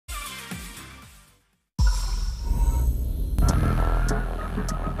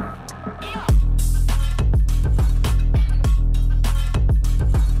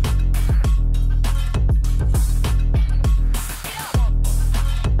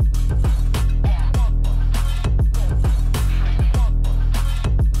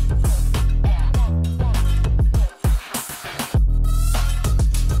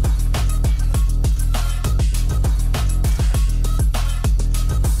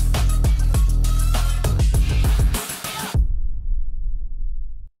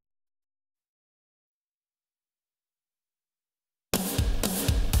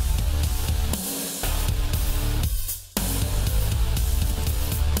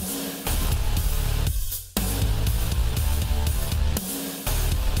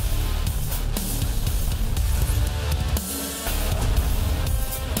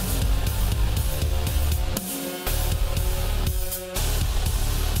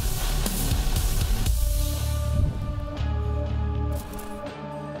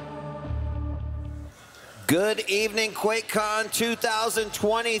Good evening, QuakeCon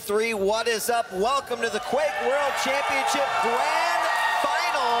 2023. What is up? Welcome to the Quake World Championship Grand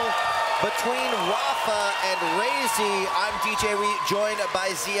Final between RAPHA and RAISY. I'm DJ Wheat, joined by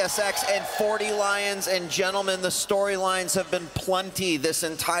ZSX and 40 Lions. And gentlemen, the storylines have been plenty this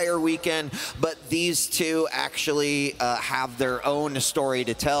entire weekend, but these two actually have their own story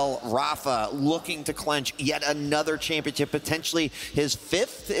to tell. RAPHA looking to clinch yet another championship, potentially his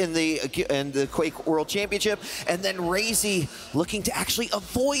fifth in the Quake World Championship, and then RAISY looking to actually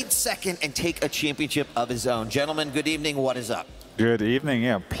avoid second and take a championship of his own. Gentlemen, good evening. What is up? Good evening.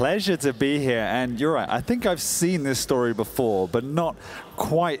 Yeah, pleasure to be here. And you're right, I think I've seen this story before, but not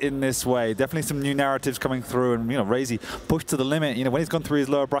quite in this way. Definitely some new narratives coming through, and RAISY pushed to the limit. When he's gone through his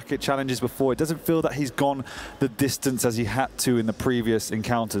lower bracket challenges before, it doesn't feel that he's gone the distance as he had to in the previous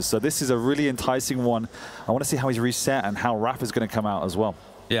encounters. So this is a really enticing one. I want to see how he's reset and how RAPHA's going to come out as well.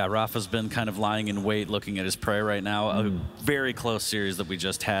 Yeah, RAPHA's been kind of lying in wait, looking at his prey right now. A very close series that we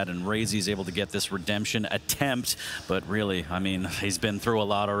just had, and RAISY's able to get this redemption attempt. But really, I mean, he's been through a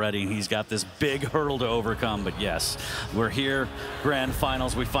lot already, and he's got this big hurdle to overcome. But yes, we're here, grand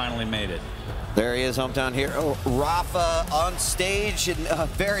finals. We finally made it. There he is, hometown hero. RAPHA on stage in a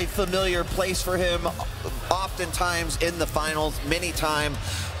very familiar place for him, oftentimes in the finals, many times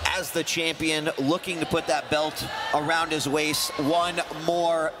as the champion, looking to put that belt around his waist one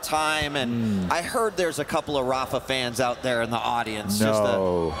more time. And I heard there's a couple of RAPHA fans out there in the audience.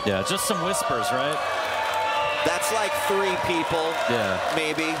 No. Just some whispers, right? That's like 3 people,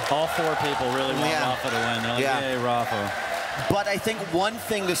 maybe. All 4 people really want RAPHA to win. They're like, yay, RAPHA. But I think one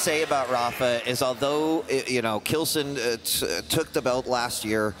thing to say about RAPHA is, although Kilson took the belt last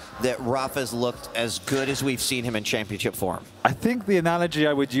year, that RAPHA's looked as good as we've seen him in championship form. I think the analogy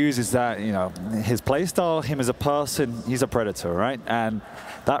I would use is that his playstyle, him as a person, he's a predator, right? And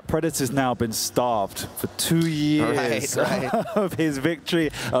that predator's now been starved for 2 years of his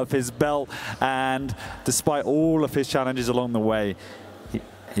victory, of his belt, and despite all of his challenges along the way,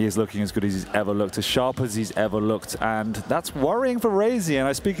 he is looking as good as he's ever looked, as sharp as he's ever looked, and that's worrying for RAISY. And I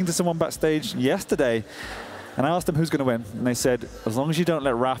was speaking to someone backstage yesterday, and I asked them who's going to win, and they said, as long as you don't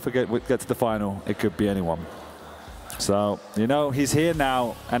let RAPHA get to the final, it could be anyone. So, he's here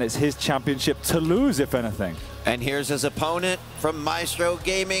now, and it's his championship to lose, if anything. And here's his opponent from Maestro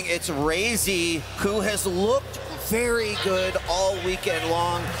Gaming. It's RAISY, who has looked very good all weekend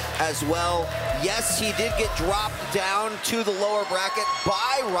long as well. Yes, he did get dropped down to the lower bracket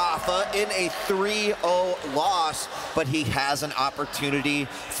by RAPHA in a 3-0 loss, but he has an opportunity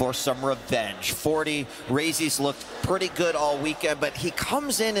for some revenge. 40, RAISY's looked pretty good all weekend, but he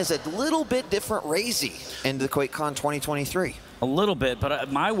comes in as a little bit different RAISY in the QuakeCon 2023. A little bit,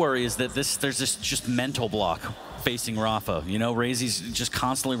 but my worry is that there's this just mental block facing RAPHA. RAISY's just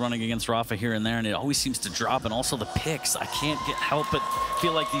constantly running against RAPHA here and there, and it always seems to drop. And also the picks. I can't help but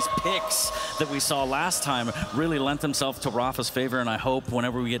feel like these picks that we saw last time really lent themselves to RAPHA's favor, and I hope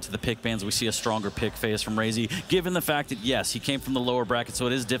whenever we get to the pick bans, we see a stronger pick phase from RAISY, given the fact that, yes, he came from the lower bracket, so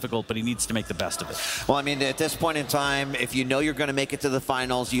it is difficult, but he needs to make the best of it. Well, I mean, at this point in time, if you know you're going to make it to the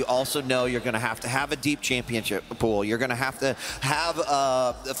finals, you also know you're going to have a deep championship pool. You're going to have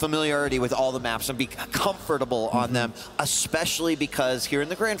familiarity with all the maps and be comfortable on them, especially because here in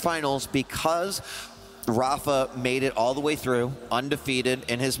the grand finals, because RAPHA made it all the way through undefeated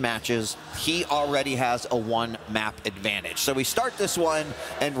in his matches, he already has a 1-map advantage. So we start this one,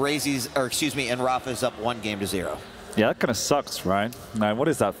 and RAPHA's up 1-0. Yeah, that kind of sucks, right? Now, what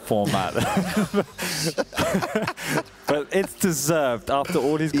is that format? But it's deserved. After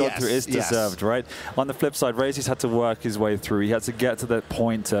all he's gone through, it's deserved, right? On the flip side, RAISY's had to work his way through. He had to get to that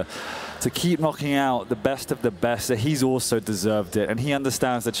point to keep knocking out the best of the best. That he's also deserved it, and he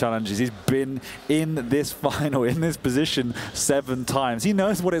understands the challenges. He's been in this final, in this position 7 times. He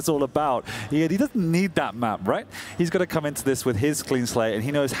knows what it's all about. He doesn't need that map, right? He's got to come into this with his clean slate, and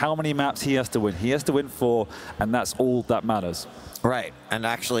he knows how many maps he has to win. He has to win 4, and that's all that matters. Right, and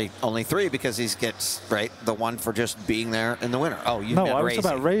actually only 3 because he gets the one for just being there in the winner. Oh, you meant I was RAISY.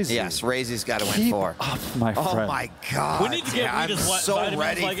 About RAISY. Yes, RAISY's got to win 4. Up, my friend. Oh my God! We need to get I'm so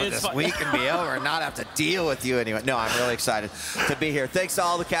ready for this week and be over and not have to deal with you anyway. No, I'm really excited to be here. Thanks to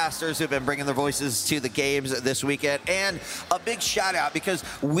all the casters who've been bringing their voices to the games this weekend, and a big shout out because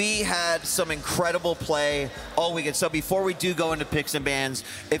we had some incredible play all weekend. So before we do go into picks and bans,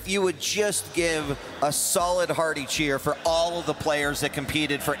 if you would just give a solid hearty cheer for all of the players that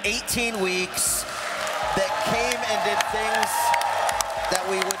competed for 18 weeks, that came and did things that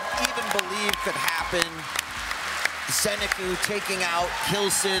we wouldn't even believe could happen. Seneku taking out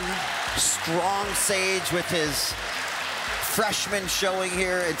Kilson, strong Sage with his freshman showing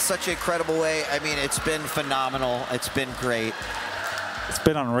here in such an incredible way. I mean, it's been phenomenal. It's been great. It's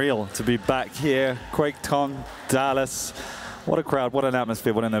been unreal to be back here, QuakeCon, Dallas. What a crowd, what an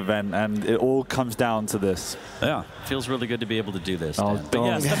atmosphere, what an event, and it all comes down to this. Yeah, feels really good to be able to do this. Oh, But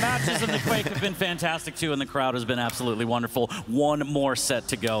yes, the matches in the Quake have been fantastic too, and the crowd has been absolutely wonderful. One more set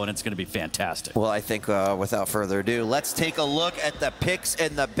to go, and it's going to be fantastic. Well, I think without further ado, let's take a look at the picks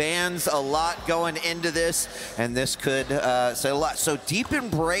and the bans. A lot going into this, and this could say a lot. So Deep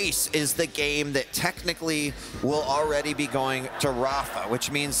Embrace is the game that technically will already be going to RAPHA, which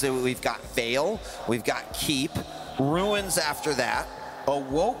means that we've got Veil, we've got Keep, Ruins after that,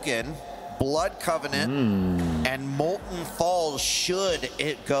 Awoken, Blood Covenant, and Molten Falls should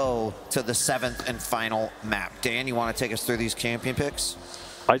it go to the 7th and final map. Dan, you want to take us through these champion picks?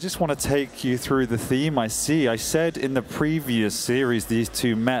 I just want to take you through the theme I see. I said in the previous series these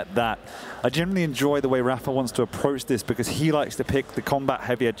two met that I generally enjoy the way RAPHA wants to approach this because he likes to pick the combat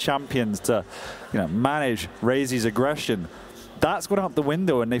heavier champions to, manage RAISY's aggression. That's gone out the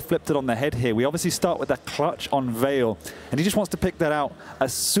window, and they flipped it on the head here. We obviously start with that clutch on Veil, and he just wants to pick that out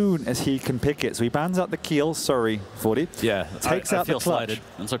as soon as he can pick it. So he bans out the keel, sorry, 40. Yeah, takes out the clutch. Slighted.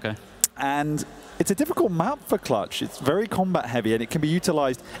 That's okay. And it's a difficult map for clutch. It's very combat heavy, and it can be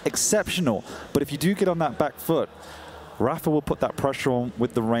utilized exceptional. But if you do get on that back foot, RAPHA will put that pressure on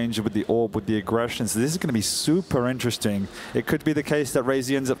with the range, with the orb, with the aggression. So this is going to be super interesting. It could be the case that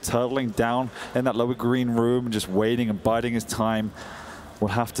RAISY ends up turtling down in that lower green room and just waiting and biding his time. We'll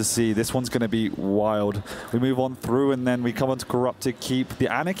have to see. This one's going to be wild. We move on through, and then we come on to Corrupted Keep.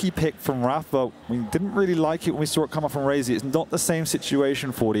 The Anarchy pick from RAPHA, we didn't really like it when we saw it come up from RAISY. It's not the same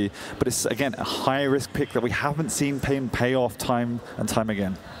situation, 40, but it's, again, a high-risk pick that we haven't seen pay off time and time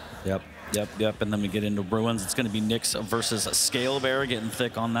again. Yep. And then we get into Ruins. It's going to be Nyx versus Scale Bear, getting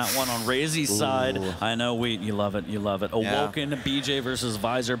thick on that one. On RAISY's side, I know, you love it. Awoken, BJ versus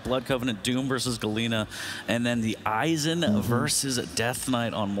Visor, Blood Covenant, Doom versus Galena, and then the Eisen versus Death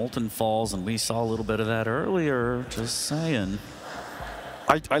Knight on Molten Falls, and we saw a little bit of that earlier, just saying.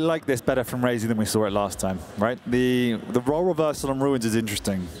 I like this better from RAISY than we saw it last time, right? The role reversal on Ruins is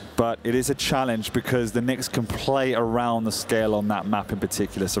interesting, but it is a challenge because the Nyx can play around the scale on that map in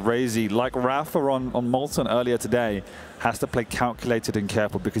particular. So RAISY, like RAPHA on Molten earlier today, has to play calculated and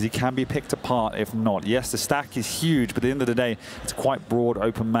careful because he can be picked apart if not. Yes, the stack is huge, but at the end of the day, it's quite broad,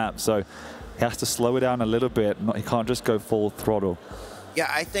 open map, so he has to slow it down a little bit. He can't just go full throttle. Yeah,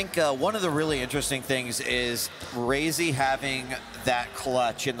 I think one of the really interesting things is RAISY having that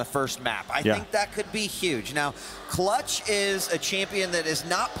clutch in the first map. I think that could be huge. Now, clutch is a champion that is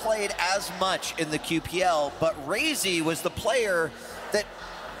not played as much in the QPL, but RAISY was the player that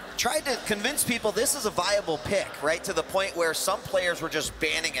tried to convince people this is a viable pick, right? To the point where some players were just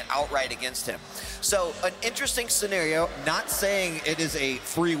banning it outright against him. So an interesting scenario, not saying it is a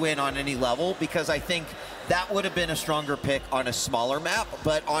free win on any level, because I think that would have been a stronger pick on a smaller map,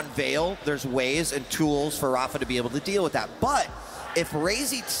 but on Veil, there's ways and tools for RAPHA to be able to deal with that. But if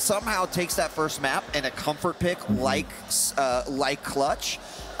RAISY somehow takes that first map and a comfort pick like Clutch,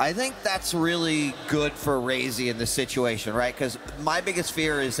 I think that's really good for RAISY in this situation, right? Because my biggest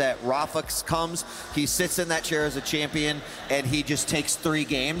fear is that RAPHA comes, he sits in that chair as a champion, and he just takes 3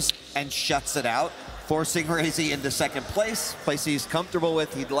 games and shuts it out, forcing RAISY into second place he's comfortable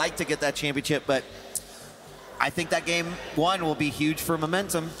with. He'd like to get that championship, but I think that game 1 will be huge for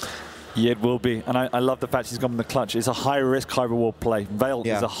momentum. Yeah, it will be. And I love the fact he's gone with the clutch. It's a high-risk, high-reward play. Veil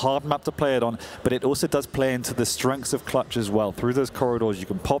is a hard map to play it on, but it also does play into the strengths of clutch as well. Through those corridors, you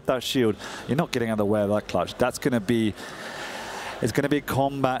can pop that shield. You're not getting out of the way of that clutch. That's going to be... It's going to be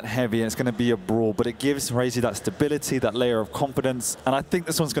combat heavy, and it's going to be a brawl, but it gives RAISY that stability, that layer of confidence, and I think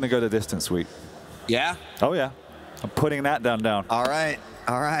this one's going to go the distance, Sweet. Yeah? Oh, yeah. I'm putting that down. All right.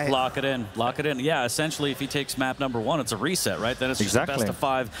 All right. Lock it in. Lock it in. Yeah, essentially, if he takes map number 1, it's a reset, right? Then it's just a best of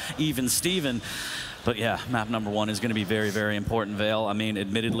 5, even Steven. But yeah, map number 1 is going to be very, very important, Veil. I mean,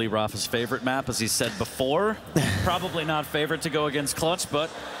 admittedly, RAPHA's favorite map, as he said before. Probably not favorite to go against Clutch, but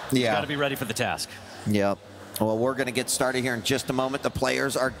he's got to be ready for the task. Yep. Well, we're going to get started here in just a moment. The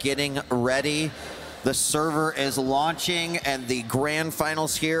players are getting ready. The server is launching, and the grand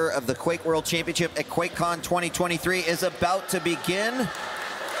finals here of the Quake World Championship at QuakeCon 2023 is about to begin.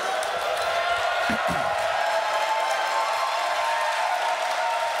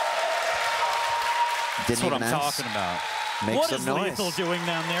 That's what I'm talking about. What is Lethal doing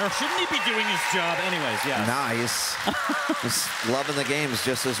down there? Shouldn't he be doing his job? Anyways, yeah. Nice. Just loving the games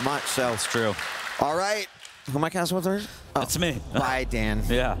just as much. So that's true. All right. Who am I casting with her? Oh, it's me. Bye, Dan.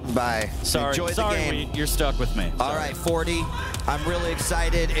 Yeah. Bye. Sorry. Enjoy the game. You're stuck with me. All right, 40. I'm really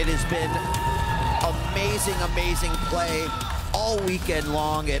excited. It has been a amazing, amazing play all weekend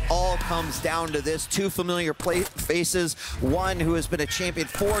long. It all comes down to this. Two familiar faces. One who has been a champion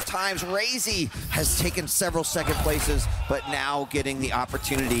 4 times. RAISY has taken several second places, but now getting the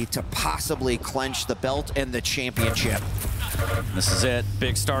opportunity to possibly clinch the belt and the championship. This is it.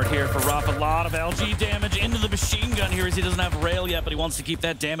 Big start here for RAPHA. A lot of LG damage into the machine gun here as he doesn't have rail yet, but he wants to keep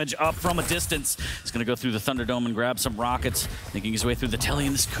that damage up from a distance. He's going to go through the Thunderdome and grab some rockets, making his way through the telly,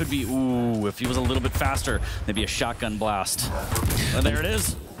 and this could be, ooh, if he was a little bit faster, maybe a shotgun blast. And there it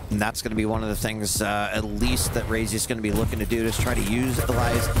is. And that's going to be one of the things, at least, that RAISY is going to be looking to do, is try to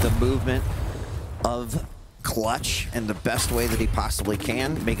utilize the movement of Clutch in the best way that he possibly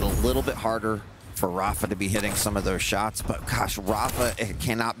can, make it a little bit harder for RAPHA to be hitting some of those shots. But gosh, RAPHA, it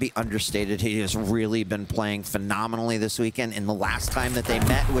cannot be understated. He has really been playing phenomenally this weekend. In the last time that they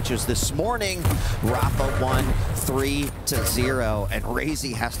met, which was this morning, RAPHA won 3-0, and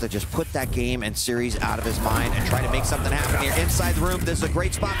RAISY has to just put that game and series out of his mind and try to make something happen here. Inside the room, this is a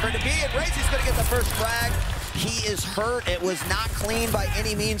great spot for him to be, and RAISY's gonna get the first frag. He is hurt. It was not clean by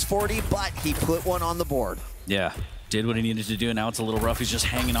any means, 40, but he put one on the board. Yeah. Did what he needed to do, and now it's a little rough. He's just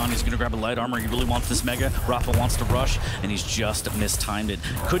hanging on. He's going to grab a light armor. He really wants this mega. RAPHA wants to rush, and he's just mistimed it.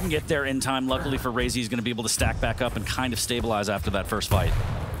 Couldn't get there in time. Luckily for RAISY, he's going to be able to stack back up and kind of stabilize after that first fight.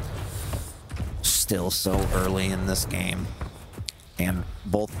 Still so early in this game, and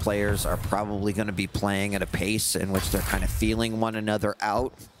both players are probably going to be playing at a pace in which they're kind of feeling one another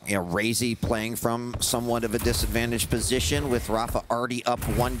out. You know, RAISY playing from somewhat of a disadvantaged position with RAPHA already up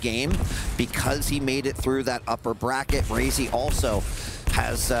 1 game because he made it through that upper bracket. RAISY also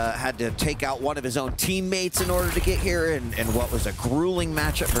has had to take out one of his own teammates in order to get here in what was a grueling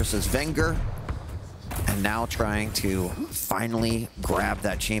matchup versus Wenger. And now trying to finally grab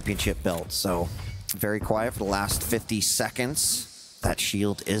that championship belt. So very quiet for the last 50 seconds. That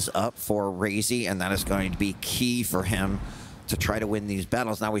shield is up for RAISY, and that is going to be key for him to try to win these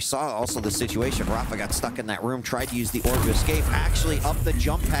battles. Now, we saw also the situation. RAPHA got stuck in that room, tried to use the orb to escape, actually up the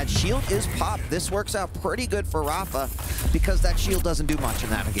jump pad. Shield is popped. This works out pretty good for RAPHA because that shield doesn't do much in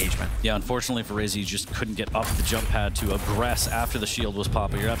that engagement. Yeah, unfortunately for RAISY, he just couldn't get up the jump pad to aggress after the shield was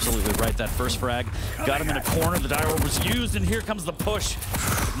popped. You're absolutely right. That first frag got him in a corner. The dire orb was used, and here comes the push.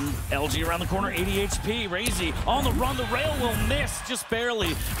 LG around the corner, 80 HP. RAISY on the run. The rail will miss just barely.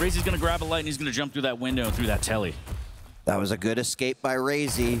 RAISY's going to grab a light, and he's going to jump through that window and through that telly. That was a good escape by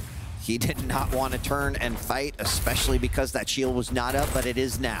RAISY. He did not want to turn and fight, especially because that shield was not up, but it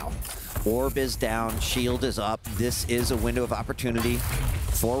is now. Orb is down, shield is up. This is a window of opportunity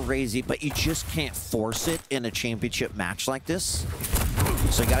for RAISY, but you just can't force it in a championship match like this.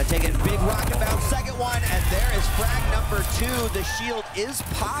 So you got to take it. Big rocket bounce, second one, and there is frag number 2. The shield is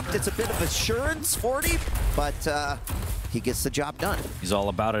popped. It's a bit of assurance, 40, but he gets the job done. He's all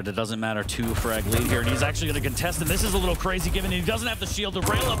about it. It doesn't matter. 2 frag lead here, and he's actually going to contest, and this is a little crazy given he doesn't have the shield. The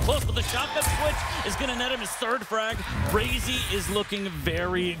rail up close, but the shotgun switch is going to net him his 3rd frag. RAISY is looking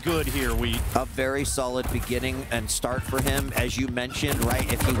very good here, Wheat. A very solid beginning and start for him, as you mentioned,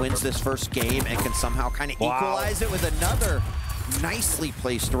 right? If he wins this first game and can somehow kind of equalize it with another nicely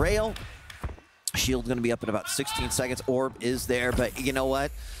placed rail. Shield's going to be up in about 16 seconds. Orb is there, but you know what?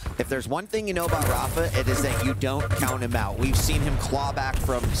 If there's one thing you know about RAPHA, it is that you don't count him out. We've seen him claw back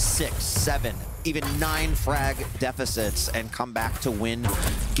from 6, 7, even 9 frag deficits and come back to win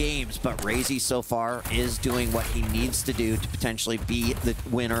games. But RAISY so far is doing what he needs to do to potentially be the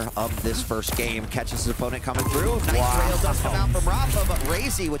winner of this first game. Catches his opponent coming through. Nice rail does come out from RAPHA, but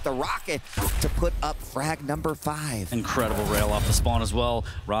RAISY with the rocket to put up frag number 5. Incredible rail off the spawn as well.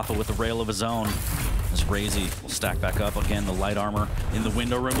 RAPHA with a rail of his own. As RAISY will stack back up again, the light armor in the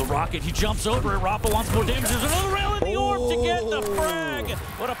window room. The rocket, he jumps over it. RAPHA wants more damage. There's another rail in the orb to get the frag.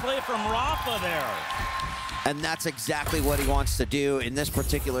 What a play from RAPHA there. And that's exactly what he wants to do in this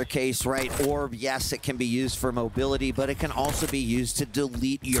particular case, right? Orb, yes, it can be used for mobility, but it can also be used to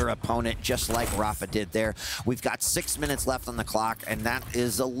delete your opponent, just like RAPHA did there. We've got 6 minutes left on the clock, and that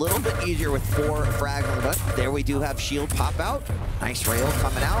is a little bit easier with 4 frags on the button. There we do have shield pop out. Nice rail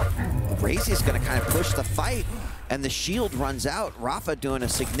coming out. RAISY's going to kind of push the fight, and the shield runs out. RAPHA doing a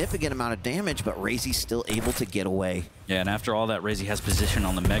significant amount of damage, but RAISY's still able to get away. Yeah, and after all that, RAISY has position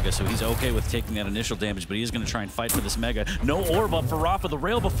on the Mega, so he's okay with taking that initial damage, but he is going to try and fight for this Mega. No orb up for RAPHA. The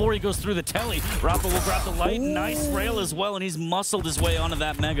rail before he goes through the telly. RAPHA will grab the light. Ooh. Nice rail as well, and he's muscled his way onto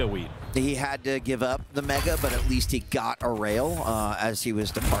that Mega, Wheat. He had to give up the Mega, but at least he got a rail as he was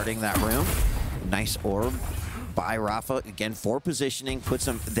departing that room. Nice orb by RAPHA, again, for positioning, puts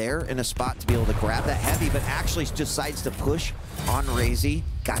him there in a spot to be able to grab that heavy, but actually decides to push on RAISY.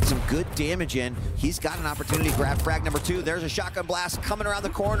 got some good damage in. He's got an opportunity to grab frag number 2. There's a shotgun blast coming around the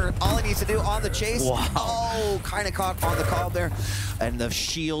corner. All he needs to do on the chase. Wow. Oh, kind of caught on the call there. And the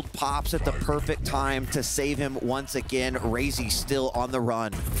shield pops at the perfect time to save him once again. RAISY still on the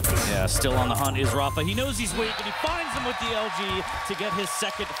run. Yeah, still on the hunt is RAPHA. He knows he's weak, and he finds him with the LG to get his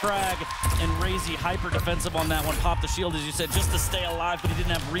second frag. And RAISY hyper defensive on that one. Popped the shield, as you said, just to stay alive, but he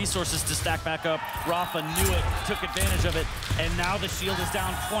didn't have resources to stack back up. RAPHA knew it, took advantage of it, and now the shield is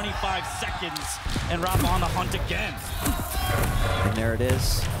down 25 seconds, and RAPHA on the hunt again. And there it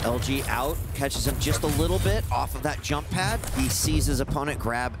is. LG out, catches him just a little bit off of that jump pad. He sees his opponent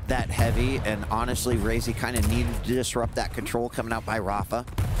grab that heavy, and honestly, RAISY kind of needed to disrupt that control coming out by RAPHA.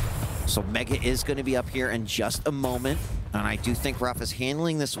 So Mega is going to be up here in just a moment, and I do think RAPHA's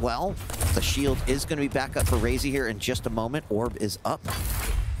handling this well. The shield is going to be back up for RAISY here in just a moment. Orb is up,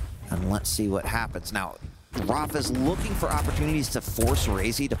 and let's see what happens. Now, RAPHA's looking for opportunities to force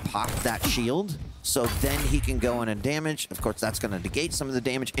RAISY to pop that shield, so then he can go in and damage. Of course, that's going to negate some of the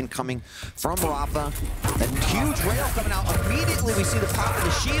damage incoming from RAPHA. A huge rail coming out. Immediately, we see the pop of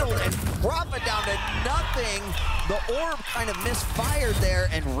the shield, and RAPHA down to nothing. The orb kind of misfired there,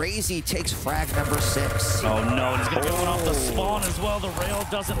 and RAISY takes frag number 6. Oh no, he's going to get one off the spawn as well. The rail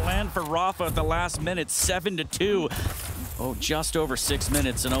doesn't land for RAPHA at the last minute, 7-2. Oh, just over 6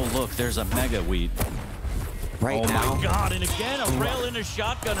 minutes, and oh look, there's a Mega Wheat. Right now. Oh my God, and again, a rail in a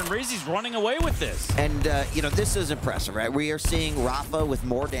shotgun, and RAISY's running away with this. And, you know, this is impressive, right? We are seeing RAPHA with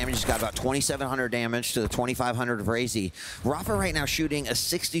more damage. He's got about 2,700 damage to the 2,500 of RAISY. RAPHA right now shooting a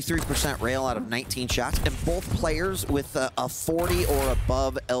 63% rail out of 19 shots, and both players with a 40 or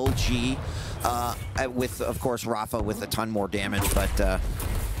above LG, with, of course, RAPHA with a ton more damage, but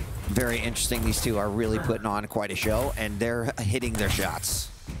very interesting. These two are really putting on quite a show, and they're hitting their shots.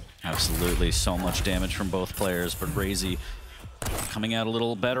 Absolutely, so much damage from both players, but RAISY coming out a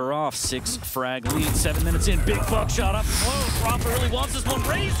little better off. 6 frag lead, 7 minutes in, big buckshot up close. RAPHA really wants this one.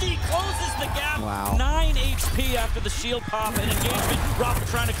 RAISY closes the gap. Wow. 9 HP after the shield pop and engagement. RAPHA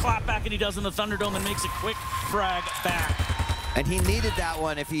trying to clap back, and he does in the Thunderdome and makes a quick frag back. And he needed that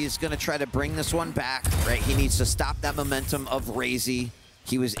one if he's going to try to bring this one back, right? He needs to stop that momentum of RAISY.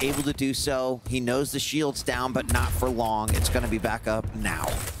 He was able to do so. He knows the shield's down, but not for long. It's going to be back up now.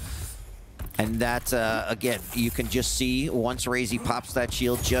 And that, again, you can just see once RAISY pops that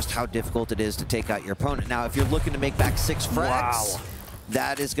shield just how difficult it is to take out your opponent. Now, if you're looking to make back 6 frags,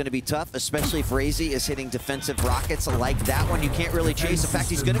 that is going to be tough, especially if RAISY is hitting defensive rockets like that one. You can't really chase. In fact,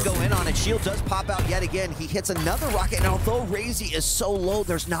 he's going to go in on it. Shield does pop out yet again. He hits another rocket, and although RAISY is so low,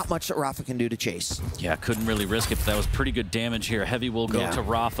 there's not much that RAPHA can do to chase. Yeah, couldn't really risk it, but that was pretty good damage here. Heavy will go to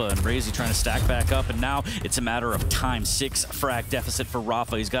RAPHA, and RAISY trying to stack back up, and now it's a matter of time. 6 frag deficit for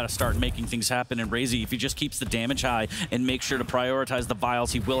RAPHA. He's got to start making things happen, and RAISY, if he just keeps the damage high and makes sure to prioritize the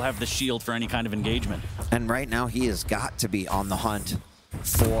vials, he will have the shield for any kind of engagement. And right now, he has got to be on the hunt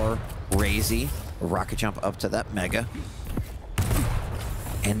for RAISY. Rocket jump up to that Mega.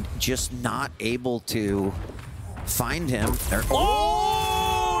 And just not able to find him. There.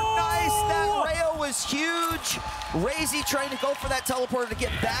 Oh, nice! That rail was huge. RAISY trying to go for that teleporter to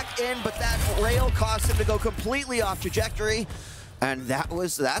get back in, but that rail caused him to go completely off trajectory. And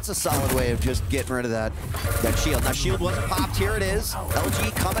that's a solid way of just getting rid of that shield. Now, shield wasn't popped. Here it is.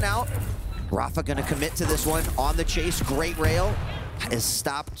 LG coming out. RAPHA gonna commit to this one on the chase. Great rail. Is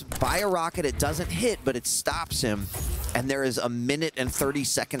stopped by a rocket. It doesn't hit, but it stops him. And there is 1 minute and 30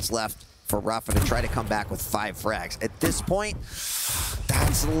 seconds left for RAPHA to try to come back with 5 frags. At this point,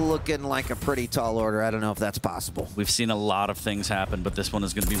 that's looking like a pretty tall order. I don't know if that's possible. We've seen a lot of things happen, but this one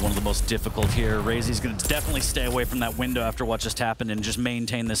is going to be one of the most difficult here. RAISY's going to definitely stay away from that window after what just happened and just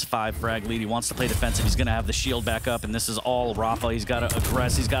maintain this 5 frag lead. He wants to play defensive. He's going to have the shield back up, and this is all RAPHA. He's got to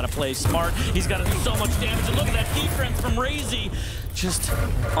aggress. He's got to play smart. He's got to do so much damage. And look at that defense from RAISY. Just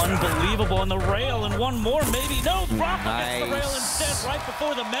unbelievable. And the rail, and one more maybe. No, RAPHA gets the rail instead right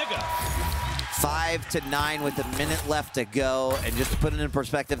before the Mega. 5-9 with a minute left to go. And just to put it in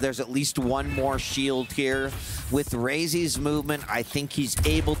perspective, there's at least one more shield here. With RAISY's movement, I think he's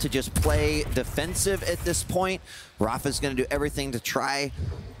able to just play defensive at this point. RAPHA's going to do everything to try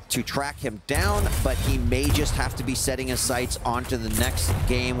to track him down, but he may just have to be setting his sights onto the next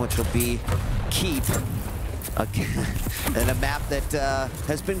game, which will be Keep. And a map that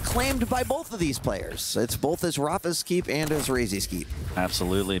has been claimed by both of these players. It's both as RAPHA's Keep and as RAISY's Keep.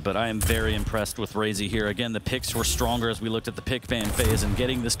 Absolutely, but I am very impressed with RAISY here. Again, the picks were stronger as we looked at the pick ban phase, and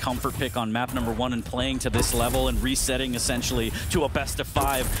getting this comfort pick on map number 1 and playing to this level and resetting essentially to a best of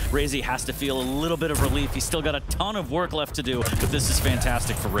 5. RAISY has to feel a little bit of relief. He's still got a ton of work left to do, but this is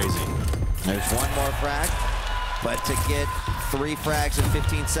fantastic for RAISY. There's one more frag, but to get 3 frags in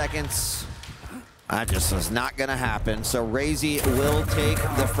 15 seconds. That just is not going to happen. So RAISY will take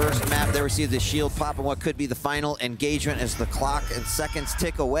the first map. They receive the shield pop and what could be the final engagement as the clock and seconds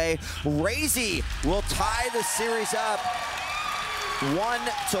tick away. RAISY will tie the series up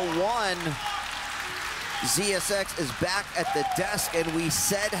 1-1. ZSX is back at the desk, and we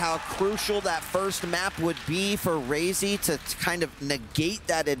said how crucial that first map would be for RAISY to kind of negate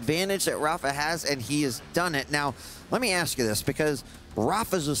that advantage that RAPHA has, and he has done it. Now, let me ask you this, because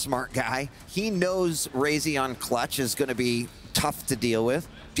RAPHA's a smart guy. He knows RAISY on clutch is going to be tough to deal with.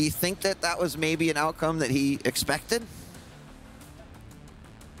 Do you think that that was maybe an outcome that he expected?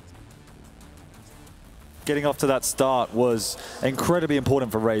 Getting off to that start was incredibly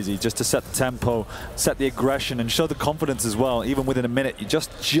important for RAISY, just to set the tempo, set the aggression, and show the confidence as well. Even within a minute, you're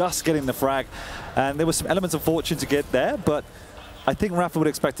just getting the frag. And there were some elements of fortune to get there, but I think RAPHA would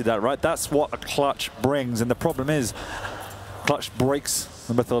have expected that, right? That's what a clutch brings. And the problem is, clutch breaks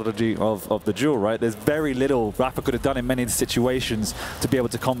the methodology of the duel, right? There's very little RAPHA could have done in many situations to be able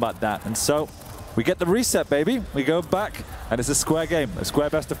to combat that. And so we get the reset, baby. We go back, and it's a square game, a square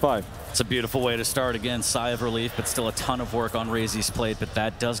best of 5. It's a beautiful way to start. Again, sigh of relief, but still a ton of work on RAISY's plate, but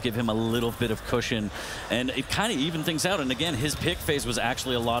that does give him a little bit of cushion, and it kind of evened things out. And again, his pick phase was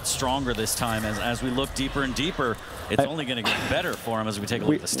actually a lot stronger this time. As we look deeper and deeper, it's only going to get better for him as we take a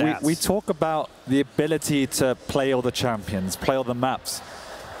look at the stats. We talk about the ability to play all the champions, play all the maps.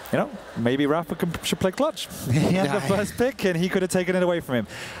 You know, maybe RAPHA should play clutch. He had the first pick, and he could have taken it away from him.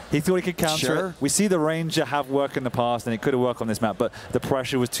 He thought he could counter it. We see the Ranger have worked in the past, and it could have worked on this map, but the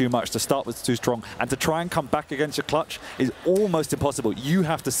pressure was too much. The start was too strong, and to try and come back against your clutch is almost impossible. You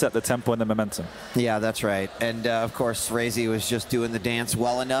have to set the tempo and the momentum. Yeah, that's right. And of course, RAISY was just doing the dance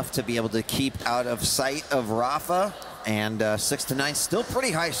well enough to be able to keep out of sight of RAPHA. And 6-9, still pretty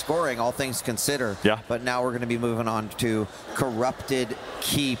high scoring, all things considered. Yeah. But now we're going to be moving on to Corrupted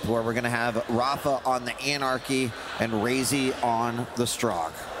Keep, where we're going to have RAPHA on the Anarchy and RAISY on the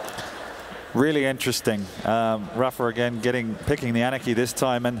Strog. Really interesting. RAPHA again picking the Anarchy this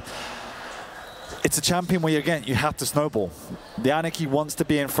time, and it's a champion where, again, you have to snowball. The Anarchy wants to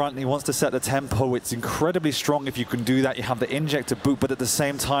be in front, and he wants to set the tempo. It's incredibly strong if you can do that. You have the injector boot, but at the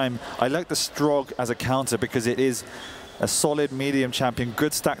same time, I like the Strog as a counter because it is a solid medium champion,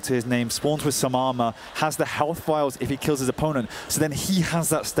 good stack to his name, spawns with some armor, has the health vials if he kills his opponent. So then he has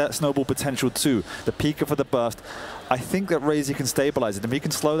that snowball potential too. The Pika for the burst. I think that RAISY can stabilize it. If he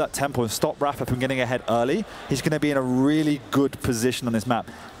can slow that tempo and stop RAPHA from getting ahead early, he's going to be in a really good position on this map.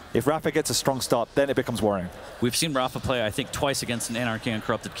 If RAPHA gets a strong start, then it becomes worrying. We've seen RAPHA play, I think, twice against an Anarchy and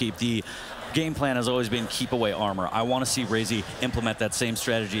Corrupted Keep. The game plan has always been keep away armor. I want to see RAISY implement that same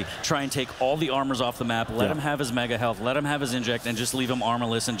strategy. Try and take all the armors off the map, let him have his mega health, let him have his inject, and just leave him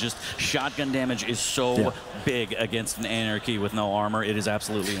armorless. And just shotgun damage is so big against an Anarchy with no armor. It is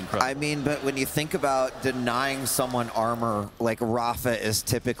absolutely incredible. I mean, but when you think about denying someone armor, like RAPHA is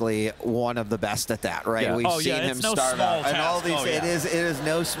typically one of the best at that, right? We've seen him start out. And all these, it is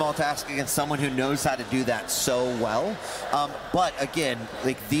no small task against someone who knows how to do that so well. But again,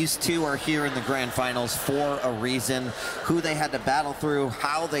 like these two are here in the grand finals for a reason. Who they had to battle through,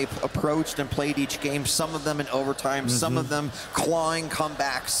 how they approached and played each game, some of them in overtime, some of them clawing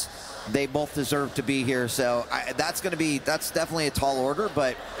comebacks. They both deserve to be here. So that's definitely a tall order,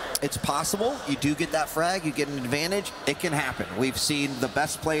 but it's possible. You do get that frag, you get an advantage, it can happen. We've seen the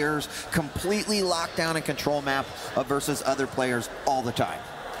best players completely lock down and control map versus other players all the time.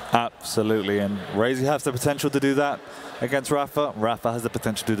 Absolutely, and RAISY has the potential to do that against RAPHA. RAPHA has the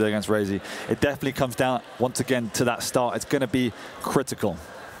potential to do that against RAISY. It definitely comes down, once again, to that start. It's going to be critical.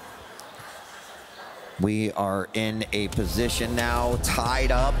 We are in a position now,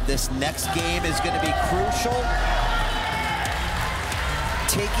 tied up. This next game is going to be crucial.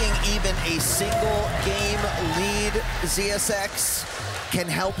 Taking even a single game lead, ZSX can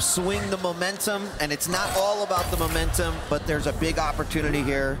help swing the momentum, and it's not all about the momentum, but there's a big opportunity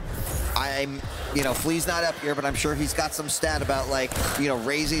here. Flea's not up here, but I'm sure he's got some stat about, like,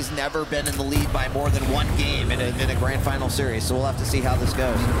 RAISY's never been in the lead by more than one game in a grand final series, so we'll have to see how this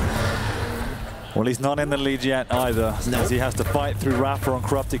goes. Well, he's not in the lead yet either, as he has to fight through RAPHA on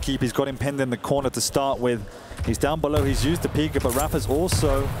Corrupted Keep. He's got him pinned in the corner to start with. He's down below, he's used the Pika, but RAPHA's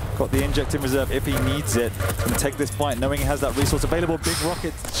also got the inject in reserve if he needs it. Going to take this fight knowing he has that resource available. Big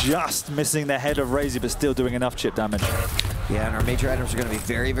Rockets just missing the head of RAISY, but still doing enough chip damage. Yeah, and our major items are going to be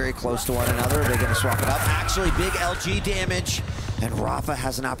very, very close to one another. They're going to swap it up. Actually, big LG damage. And RAPHA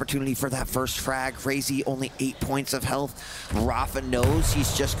has an opportunity for that first frag. RAISY only 8 points of health. RAPHA knows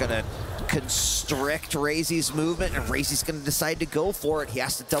he's just going to constrict RAISY's movement, and RAISY's going to decide to go for it. He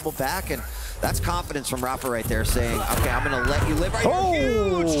has to double back, and that's confidence from RAPHA right there, saying, okay, I'm going to let you live right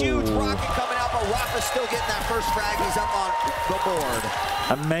here. Huge rocket coming out, but RAPHA's still getting that first frag. He's up on the board.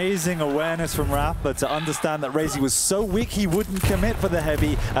 Amazing awareness from RAPHA to understand that RAISY was so weak he wouldn't commit for the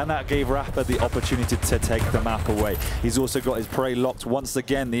heavy, and that gave RAPHA the opportunity to take the map away. He's also got his prey locked once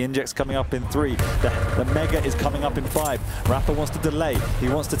again. The inject's coming up in 3. The Mega is coming up in 5. RAPHA wants to delay. He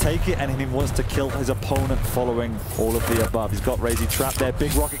wants to take it, and he wants to kill his opponent following all of the above. He's got RAISY trapped there.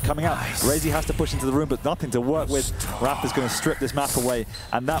 Big rocket coming out. RAISY has to push into the room, but nothing to work with. RAPHA's going to strip this map away,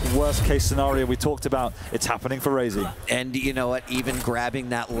 and that worst case scenario we talked about, it's happening for RAISY. And you know what? Even grabbing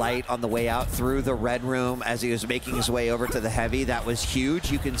that light on the way out through the red room as he was making his way over to the heavy, that was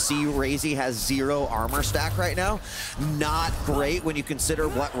huge. You can see RAISY has 0 armor stack right now. Not great when you consider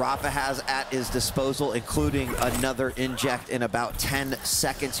what RAPHA has at his disposal, including another inject in about 10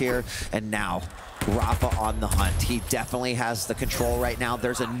 seconds here. And now RAPHA on the hunt. He definitely has the control right now.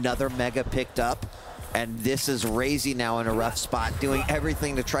 There's another Mega picked up, and this is RAISY now in a rough spot, doing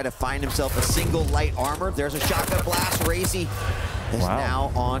everything to try to find himself a single light armor. There's a shotgun blast. RAISY is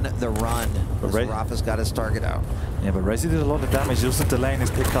now on the run. RAPHA's got his target out. Yeah, but RAISY did a lot of damage. He's also delaying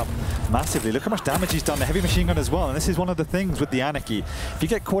his pickup massively. Look how much damage he's done. The heavy machine gun as well. And this is one of the things with the Anarchy. If you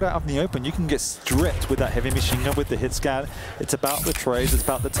get caught out in the open, you can get stripped with that heavy machine gun with the hit scan. It's about the trades. It's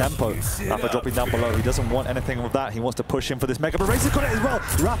about the tempo. RAPHA dropping down below. He doesn't want anything with that. He wants to push in for this Mega. But RAISY's got it as well.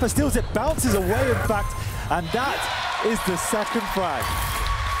 RAPHA steals it, bounces away, in fact. And that is the second frag.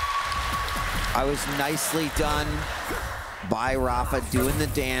 I was nicely done by RAPHA doing the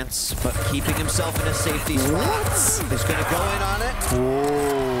dance, but keeping himself in a safety spot. He's going to go in on it.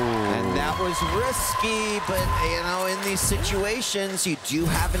 And that was risky, but you know, in these situations, you do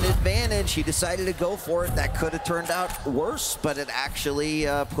have an advantage. He decided to go for it. That could have turned out worse, but it actually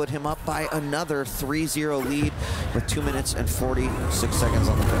put him up by another 3-0 lead with 2 minutes and 46 seconds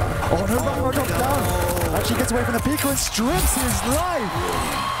on the clock. Oh no, RAPHA drops down. Actually gets away from the Pico and strips his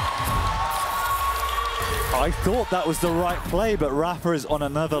life. I thought that was the right play, but RAPHA is on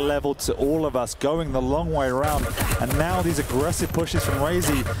another level to all of us, going the long way around. And now these aggressive pushes from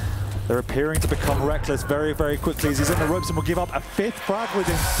RAISY, they're appearing to become reckless very, very quickly as he's in the ropes and will give up a 5th frag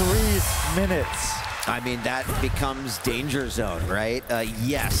within 3 minutes. I mean, that becomes danger zone, right?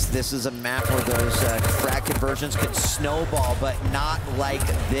 Yes, this is a map where those frag conversions can snowball, but not like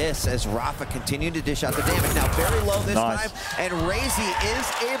this, as RAPHA continued to dish out the damage. Now, very low this time, and RAISY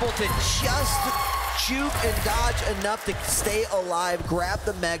is able to just juke and dodge enough to stay alive, grab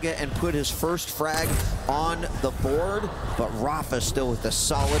the Mega, and put his first frag on the board. But RAPHA still with a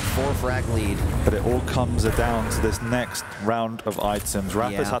solid 4 frag lead. But it all comes down to this next round of items.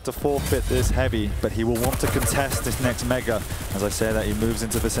 RAPHA's had to forfeit this heavy, but he will want to contest this next Mega. As I say that, he moves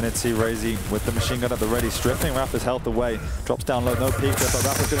into vicinity. RAISY with the machine gun at the ready, stripping RAPHA's health away. Drops down low, no peek there, but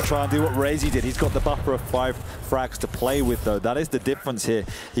RAPHA's going to try and do what RAISY did. He's got the buffer of 5 frags to play with, though. That is the difference here.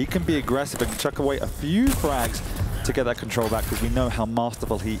 He can be aggressive and chuck away a few frags to get that control back, because we know how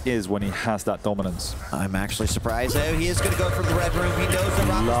masterful he is when he has that dominance. I'm actually surprised. He is going to go for the red room. He knows that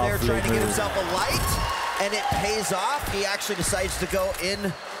RAPHA's there trying to get himself a light, and it pays off. He actually decides to go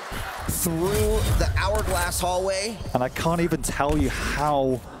in through the hourglass hallway. And I can't even tell you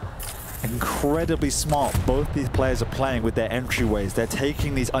how incredibly smart both these players are playing with their entryways. They're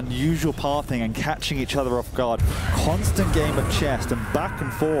taking these unusual pathing and catching each other off guard. Constant game of chess and back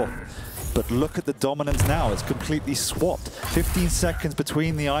and forth. But look at the dominance now. It's completely swapped. 15 seconds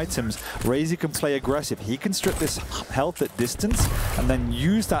between the items. RAISY can play aggressive. He can strip this health at distance and then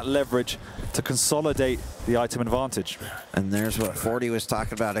use that leverage to consolidate the item advantage. And there's what 40 was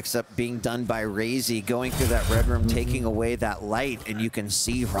talking about, except being done by RAISY, going through that red room, taking away that light, and you can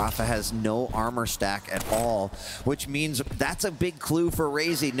see RAPHA has no armor stack at all, which means that's a big clue for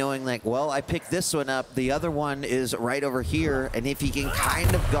RAISY, knowing like, well, I picked this one up, the other one is right over here, and if he can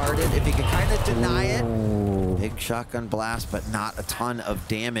kind of guard it, if he can kind of deny it, big shotgun blast, but not a ton of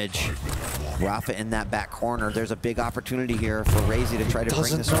damage. RAPHA in that back corner. There's a big opportunity here for RAISY to try to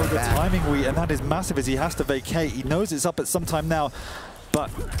bring this one back. Doesn't know the timing, and that is massive as he has to vacate. He knows it's up at some time now,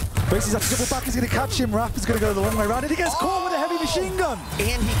 but RAISY's up to double back. He's going to catch him. RAPHA's going to go the long way around, and he gets caught with a heavy machine gun.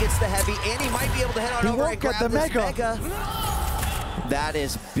 And he gets the heavy, and he might be able to head on over and grab the Mega. That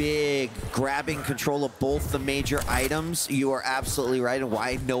is big. Grabbing control of both the major items. You are absolutely right, and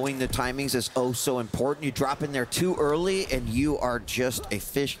why knowing the timings is oh so important. You drop in there too early, and you are just a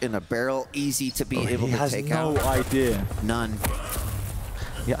fish in a barrel, easy to be able to take out. He has no idea. None.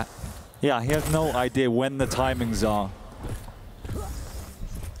 Yeah, he has no idea when the timings are.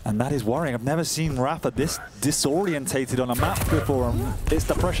 And that is worrying. I've never seen RAPHA this disorientated on a map before. And it's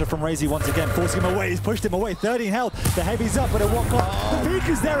the pressure from RAISY once again, forcing him away. He's pushed him away. 13 health. The heavy's up, but at what cost? The peak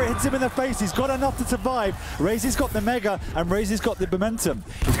is there. It hits him in the face. He's got enough to survive. RAISY's got the mega, and RAISY's got the momentum.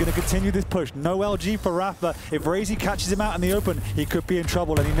 He's going to continue this push. No LG for RAPHA. If RAISY catches him out in the open, he could be in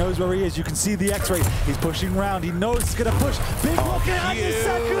trouble, and he knows where he is. You can see the X-ray. He's pushing round. He knows he's going to push. Big rocket under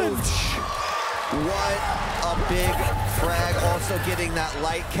second. What a big frag. Also getting that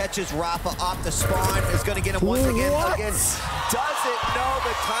light. Catches RAPHA off the spawn. Is going to get him once again. Doesn't know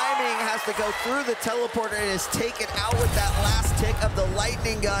the timing. Has to go through the teleporter and is taken out with that last tick of the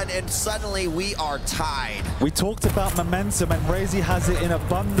lightning gun. And suddenly we are tied. We talked about momentum, and RAISY has it in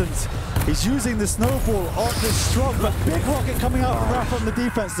abundance. He's using the snowball on the strong, but big rocket coming out from RAPHA on the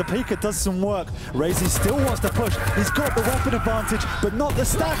defense. The Pika does some work. RAISY still wants to push. He's got the weapon advantage, but not the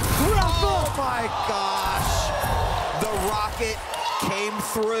stack. RAPHA! Oh my gosh! The rocket came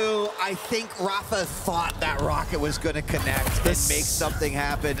through. I think RAPHA thought that rocket was going to connect and make something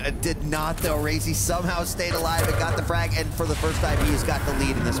happen. It did not, though. RAISY somehow stayed alive and got the frag, and for the first time, he's got the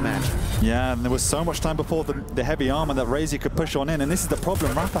lead in this match. Yeah, and there was so much time before the heavy armor that RAISY could push on in, and this is the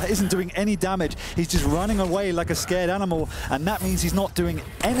problem. RAPHA isn't doing any damage. He's just running away like a scared animal, and that means he's not doing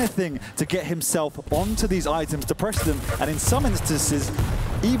anything to get himself onto these items, to press them, and in some instances,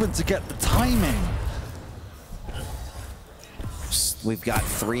 even to get the timing. We've got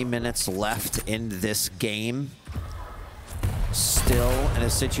 3 minutes left in this game. Still in a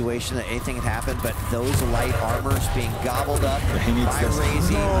situation that anything can happen, but those light armors being gobbled up by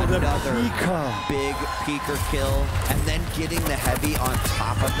RAISY. Another big peeker kill, and then getting the heavy on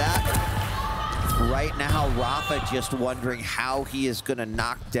top of that. Right now, RAPHA just wondering how he is going to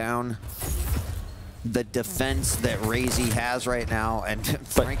knock down the defense that RAISY has right now, and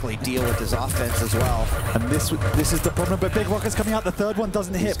frankly deal with his offense as well. And this is the problem, but big rocket's coming out. The third one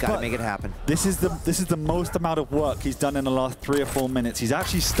doesn't hit. He's got to make it happen. This is the most amount of work he's done in the last 3 or 4 minutes. He's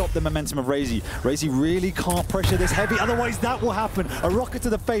actually stopped the momentum of RAISY. RAISY really can't pressure this heavy, otherwise that will happen. A rocket to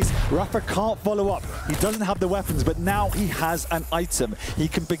the face. RAPHA can't follow up. He doesn't have the weapons, but now he has an item. He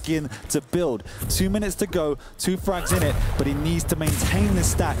can begin to build. 2 minutes to go, 2 frags in it, but he needs to maintain this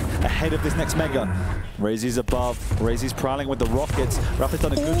stack ahead of this next mega. RAISY's above. RAISY's prowling with the rockets. RAPHA's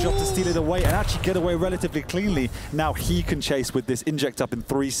done a good job to steal it away and actually get away relatively cleanly. Now he can chase with this inject up in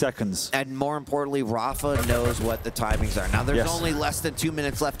 3 seconds. And more importantly, RAPHA knows what the timings are. Now there's only less than 2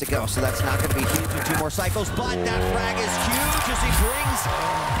 minutes left to go, so that's not going to be huge in 2 more cycles, but that frag is huge as he brings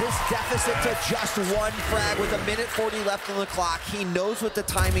this deficit to just 1 frag with 1:40 left on the clock. He knows what the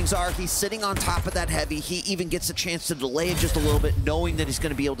timings are. He's sitting on top of that heavy. He even gets a chance to delay it just a little bit, knowing that he's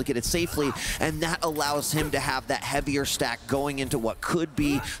going to be able to get it safely, and that allows him to have that heavier stack going into what could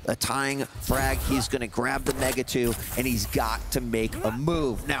be a tying frag. He's going to grab the Mega 2, and he's got to make a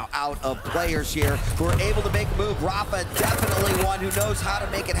move. Now, out of players here who are able to make a move, RAPHA definitely one who knows how to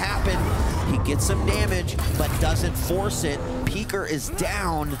make it happen. He gets some damage, but doesn't force it. Peeker is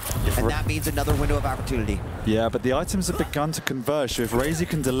down, and that means another window of opportunity. Yeah, but the items have begun to converge, so if RAISY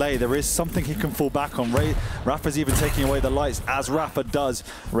can delay, there is something he can fall back on. RAPHA's even taking away the lights, as RAPHA does.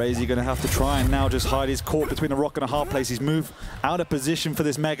 RAISY going to have to try and now just hide his caught between a rock and a hard place. He's moved out of position for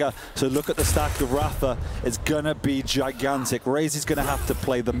this mega, so look at the stack of RAPHA. It's going to be gigantic. RAISY's going to have to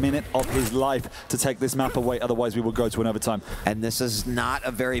play the minute of his life to take this map away, otherwise we will go to an overtime. And this is not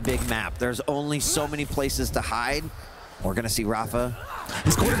a very big map. There's only so many places to hide. We're going to see RAPHA.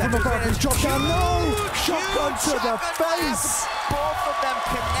 He's caught from above. He's dropped down. No! Shotgun to the face! Both of them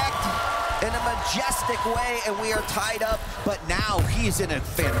connect in a majestic way, and we are tied up. But now he's in a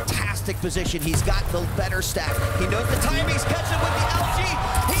fantastic position. He's got the better stack. He knows the time. He's catching with the LG.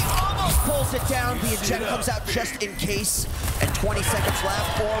 He almost pulls it down. The eject comes out just in case. And 20 seconds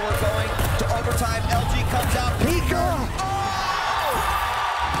left, or we're going to overtime. LG comes out. Peeker!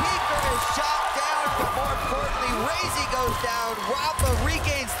 Shot down, but more importantly, RAISY goes down. RAPHA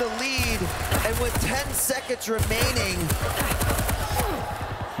regains the lead, and with 10 seconds remaining,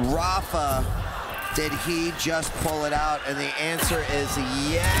 RAPHA, did he just pull it out? And the answer is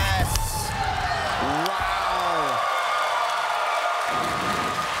yes. Wow.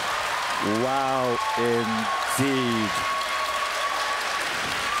 Wow, indeed.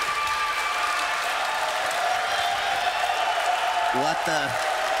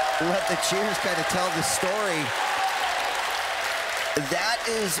 Let the cheers kind of tell the story. That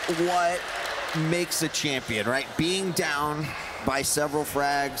is what makes a champion, right? Being down by several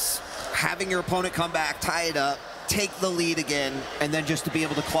frags, having your opponent come back, tie it up, take the lead again, and then just to be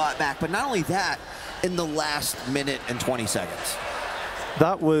able to claw it back. But not only that, in the last minute and 20 seconds.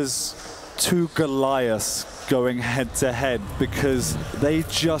 That was 2 Goliaths going head-to-head because they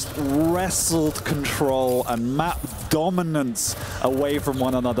just wrestled control and map dominance away from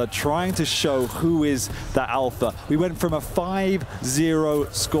one another, trying to show who is the alpha. We went from a 5-0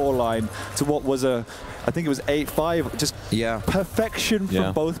 scoreline to what was a, I think it was 8-5, just perfection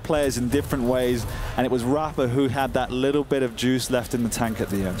from both players in different ways, and it was RAPHA who had that little bit of juice left in the tank at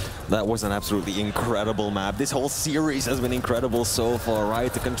the end. That was an absolutely incredible map. This whole series has been incredible so far,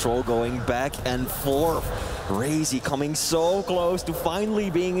 right? The control going back and forth. RAISY coming so close to finally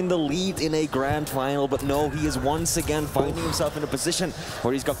being in the lead in a grand final, but no, he is once again finding himself in a position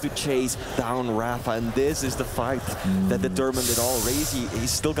where he's got to chase down RAPHA, and this is the fight that determined it all. RAISY,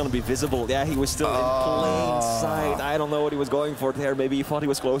 he's still going to be visible. Yeah, he was still in plain sight. I don't know what he was going for there. Maybe he thought he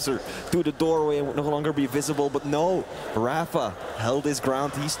was closer to the doorway and would no longer be visible, but no, RAPHA held his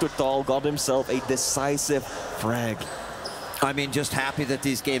ground. He stood tall, got himself a decisive frag. I mean, just happy that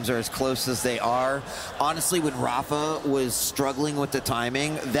these games are as close as they are. Honestly, when RAPHA was struggling with the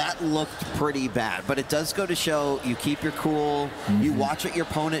timing, that looked pretty bad. But it does go to show you keep your cool, you watch what your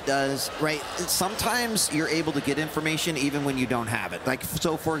opponent does, right? Sometimes you're able to get information even when you don't have it. Like,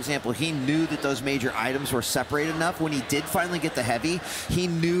 so for example, he knew that those major items were separated enough. When he did finally get the heavy, he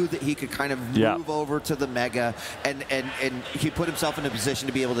knew that he could kind of move over to the mega, and he put himself in a position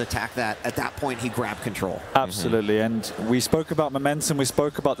to be able to attack that. At that point, he grabbed control. Absolutely, and we spoke about momentum, we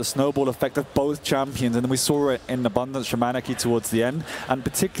spoke about the snowball effect of both champions, and then we saw it in abundance from Anarchy towards the end, and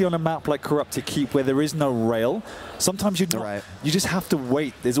particularly on a map like Corrupted Keep where there is no rail, sometimes you just have to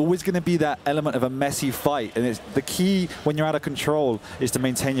wait. There's always going to be that element of a messy fight, and it's the key when you're out of control is to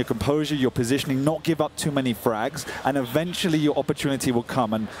maintain your composure, your positioning, not give up too many frags, and eventually your opportunity will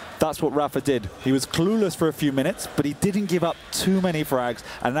come, and that's what RAPHA did. He was clueless for a few minutes, but he didn't give up too many frags,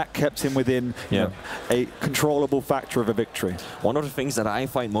 and that kept him within you know, a controllable factor of a victory. One of the things that I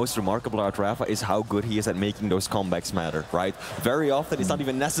find most remarkable about RAPHA is how good he is at making those comebacks matter, right? Very often it's not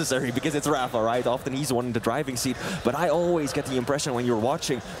even necessary because it's RAPHA, right? Often he's the one in the driving seat, but I always get the impression when you're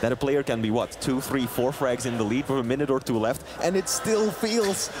watching that a player can be, what, 2, 3, 4 frags in the lead with a minute or two left, and it still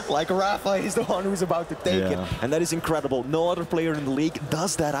feels like RAPHA is the one who's about to take it, and that is incredible. No other player in the league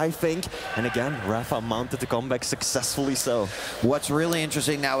does that, I think, and again, RAPHA mounted the comeback successfully so. What's really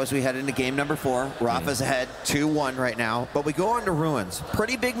interesting now as we head into game number 4, RAPHA's ahead 2-1 right now, but we go on to Ruins.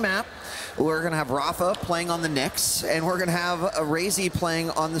 Pretty big map. We're going to have RAPHA playing on the Nyx, and we're going to have a RAISY playing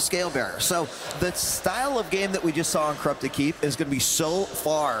on the Scale Bearer. So the style of game that we just saw in Corrupted Keep is going to be so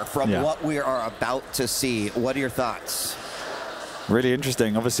far from what we are about to see. What are your thoughts? Really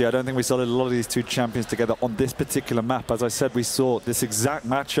interesting. Obviously, I don't think we saw a lot of these two champions together on this particular map. As I said, we saw this exact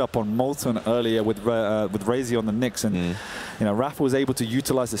matchup on Molten earlier with RAISY on the Nyx, and you know, RAPHA was able to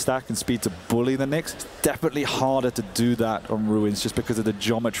utilize the stack and speed to bully the Nyx. It's definitely harder to do that on Ruins just because of the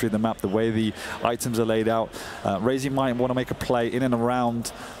geometry of the map, the way the items are laid out. RAISY might want to make a play in and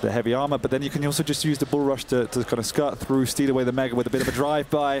around the heavy armor, but then you can also just use the bull rush to kind of skirt through, steal away the mega with a bit of a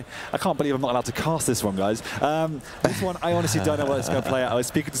drive-by. I can't believe I'm not allowed to cast this one, guys. This one, I honestly don't know what it's going to play out. I was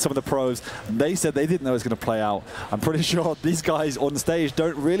speaking to some of the pros. They said they didn't know it was going to play out. I'm pretty sure these guys on stage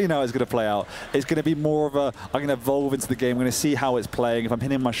don't really know it's going to play out. It's going to be more of a, I'm going to evolve into the game. I'm going to see how it's playing. If I'm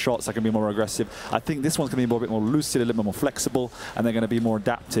hitting my shots, I can be more aggressive. I think this one's going to be a bit more lucid, a little bit more flexible, and they're going to be more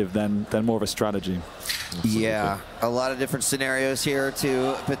adaptive than more of a strategy. Yeah, a lot of different scenarios here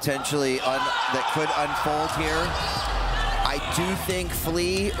to potentially that could unfold here. I do think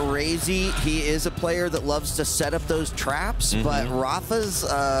Flea, RAISY, he is a player that loves to set up those traps, but RAPHA's,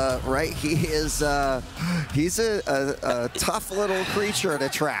 right, he's a tough little creature at a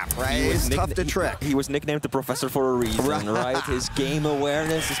trap, right? He's tough to trick. He was nicknamed the Professor for a reason, right? His game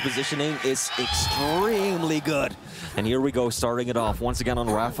awareness, his positioning is extremely good. And here we go, starting it off once again on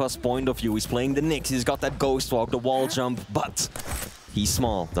RAPHA's point of view. He's playing the Nyx, he's got that ghost walk, the wall jump, but he's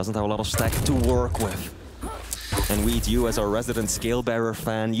small, doesn't have a lot of stack to work with. And Weed, you as our resident Scale Bearer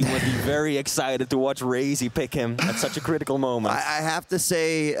fan, you would be very excited to watch RAISY pick him at such a critical moment. I have to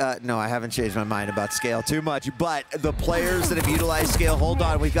say, no, I haven't changed my mind about Scale too much, but the players that have utilized Scale, hold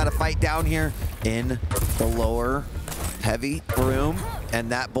on, we've got to fight down here in the lower heavy room,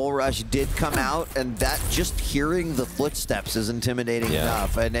 and that bull rush did come out, and that just hearing the footsteps is intimidating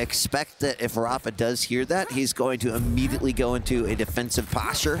enough. And expect that if RAPHA does hear that, he's going to immediately go into a defensive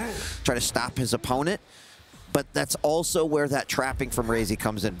posture, try to stop his opponent. but that's also where that trapping from RAISY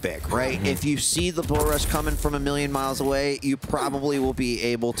comes in big, right? If you see the bull rush coming from a million miles away, you probably will be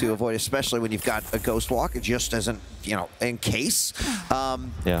able to avoid, especially when you've got a ghost walk. It just isn't, you know, in case.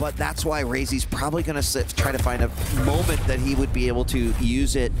 But that's why RAISY's probably going to try to find a moment that he would be able to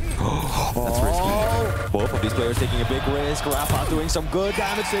use it. That's risky. Both of these players taking a big risk. RAPHA doing some good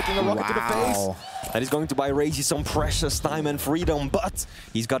damage, taking a rocket to the face. That is going to buy RAISY some precious time and freedom, but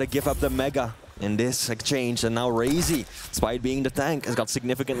he's got to give up the Mega in this exchange. And now RAISY, despite being the tank, has got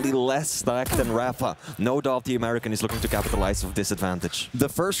significantly less stack than RAPHA. No doubt the American is looking to capitalize on this advantage. The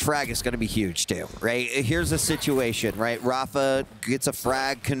first frag is going to be huge too, right? Here's a situation, right? RAPHA gets a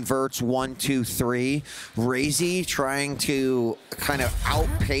frag, converts 1, 2, 3. RAISY trying to kind of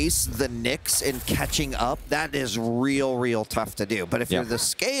outpace the Knicks in catching up. That is real tough to do. But if you're the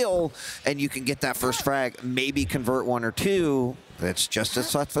scale and you can get that first frag, maybe convert 1 or 2, it's just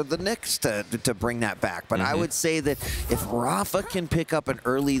as tough for the Knicks to bring that back. But I would say that if RAPHA can pick up an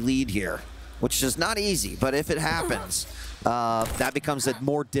early lead here, which is not easy, but if it happens, that becomes a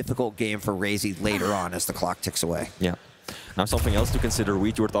more difficult game for RAISY later on as the clock ticks away. Yeah. Now something else to consider,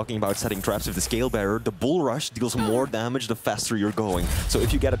 Reed, you were talking about setting traps with the Scale Bearer. The Bull Rush deals more damage the faster you're going. So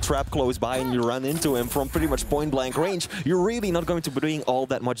if you get a trap close by and you run into him from pretty much point blank range, you're really not going to be doing all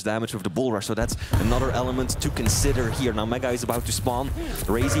that much damage with the Bull Rush. So that's another element to consider here. Now Mega is about to spawn.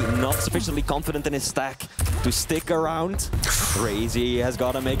 RAISY not sufficiently confident in his stack to stick around. RAISY has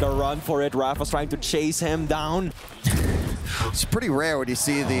got to make a run for it. RAPHA's trying to chase him down. It's pretty rare when you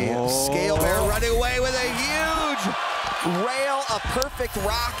see the Scale Bearer running away with a huge rail, a perfect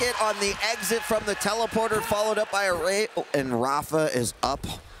rocket on the exit from the teleporter, followed up by a rail, and RAPHA is up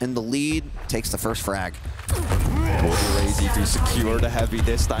in the lead, takes the first frag. RAISY to secure the heavy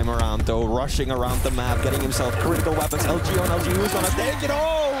this time around, though, rushing around the map, getting himself critical weapons. LG on LG, who's gonna take it?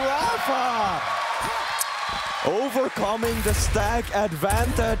 Oh, RAPHA! Overcoming the stack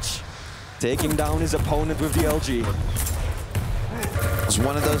advantage, taking down his opponent with the LG. It's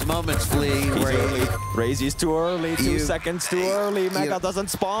one of those moments, Flea, where RAISY's too early, 2 seconds too early. Mega doesn't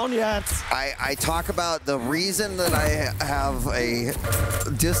spawn yet. I talk about the reason that I have a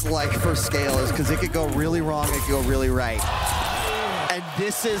dislike for Scale is because it could go really wrong, it could go really right. And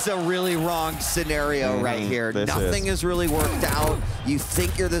this is a really wrong scenario right here. Nothing is really worked out. You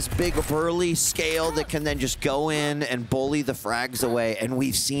think you're this big burly Scale that can then just go in and bully the frags away, and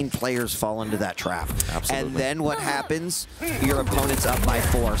we've seen players fall into that trap. Absolutely. And then what happens? Your opponent's up by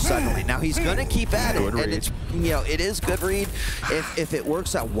 4 suddenly. Now he's gonna keep at it, and it's, you know, it is good read if it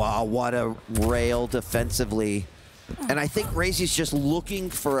works out. Wow, what a rail defensively. And I think RAISY's just looking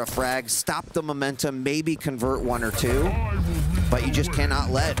for a frag, stop the momentum, maybe convert 1 or 2, but you just cannot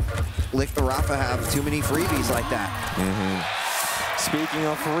let RAPHA have too many freebies like that. Speaking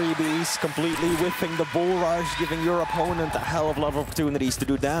of freebies, completely whiffing the Bull Rush, giving your opponent a hell of a lot of opportunities to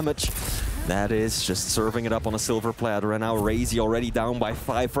do damage. That is just serving it up on a silver platter, and now RAISY already down by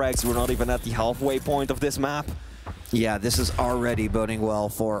 5 frags. We're not even at the halfway point of this map. Yeah, this is already boding well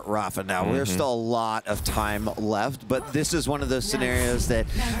for RAPHA now. There's still a lot of time left, but this is one of those scenarios that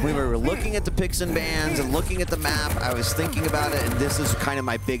we were looking at the picks and bans and looking at the map. I was thinking about it, and this is kind of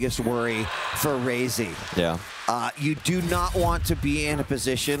my biggest worry for RAISY. Yeah. You do not want to be in a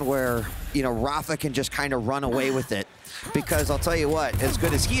position where, you know, RAPHA can just kind of run away with it. Because I'll tell you what, as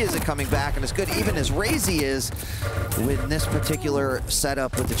good as he is at coming back, and as good even as RAISY is, with this particular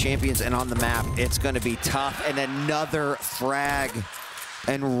setup with the champions and on the map, it's going to be tough. And another frag,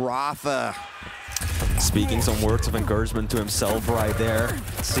 and RAPHA. Speaking some words of encouragement to himself right there.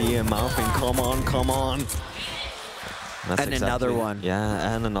 See him mouthing, come on, come on. That's and another one.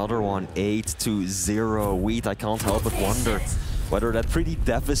 Yeah, and another one, 8-0. Wheat, I can't help but wonder whether that pretty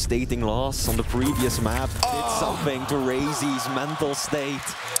devastating loss on the previous map did something to RAISY's mental state.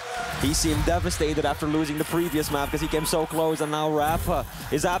 He seemed devastated after losing the previous map because he came so close, and now RAPHA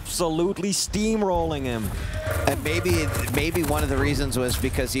is absolutely steamrolling him. And maybe one of the reasons was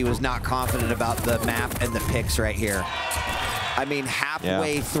because he was not confident about the map and the picks right here. I mean,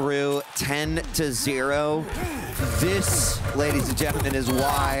 halfway through, 10-0. This, ladies and gentlemen, is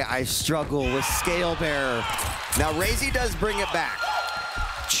why I struggle with Scale Bearer. Now, RAISY does bring it back.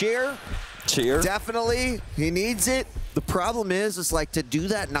 Cheer. Cheer. Definitely. He needs it. The problem is, it's like to do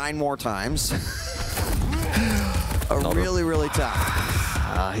that 9 more times. Really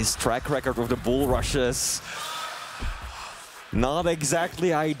tough. His track record with the Bull Rushes. Not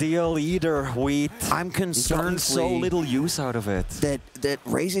exactly ideal either. I'm concerned so little use out of it. That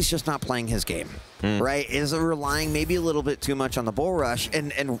RAISY's just not playing his game, right? Is relying maybe a little bit too much on the bull rush,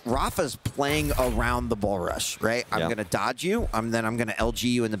 and RAPHA's playing around the bull rush, right? I'm gonna dodge you, then I'm gonna LG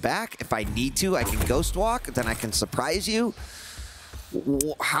you in the back. If I need to, I can ghost walk, then I can surprise you.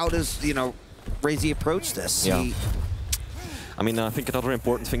 How does, you know, RAISY approach this? Yeah. I mean, I think another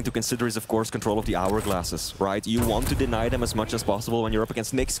important thing to consider is, of course, control of the hourglasses, right? You want to deny them as much as possible when you're up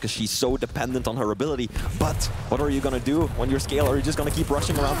against Nyx, because she's so dependent on her ability. But what are you going to do when you're Scale? Are you just going to keep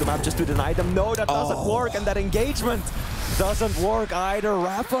rushing around the map just to deny them? No, that doesn't work, and that engagement doesn't work either.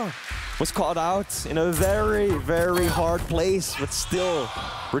 RAPHA was caught out in a very, very hard place, but still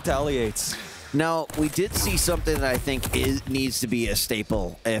retaliates. Now, we did see something that I think needs to be a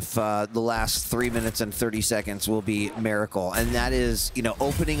staple if the last 3 minutes and 30 seconds will be Miracle, and that is, you know,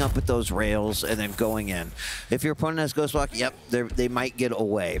 opening up at those rails and then going in. If your opponent has Ghost Walk, yep, they might get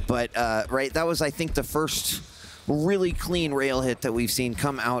away. But, right, that was, I think, the first really clean rail hit that we've seen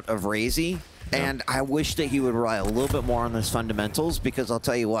come out of RAISY. And I wish that he would rely a little bit more on his fundamentals, because I'll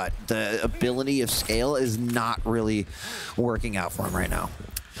tell you what, the ability of Scale is not really working out for him right now.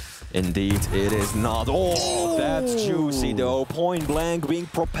 Indeed, it is not. Oh, that's juicy, though. Point blank being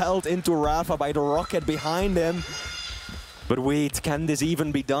propelled into RAPHA by the rocket behind him. But wait, can this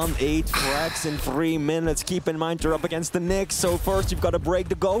even be done? 8 frags in 3 minutes. Keep in mind, you're up against the Nyx, so first you've got to break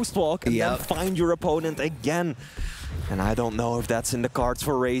the Ghost Walk and then find your opponent again. And I don't know if that's in the cards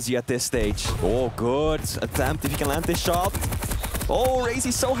for RAISY at this stage. Oh, good attempt if he can land this shot. Oh,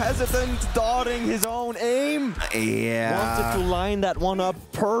 RAISY so hesitant, dodging his own aim. Yeah. Wanted to line that one up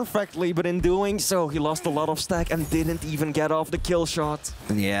perfectly, but in doing so, he lost a lot of stack and didn't even get off the kill shot.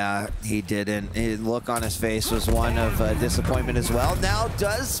 Yeah, he didn't. His look on his face was one of disappointment as well. Now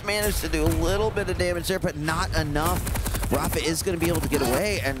does manage to do a little bit of damage there, but not enough. RAPHA is going to be able to get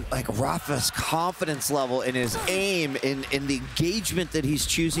away, and like RAPHA's confidence level in his aim, in the engagement that he's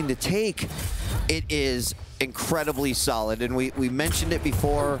choosing to take, it is incredibly solid. And we mentioned it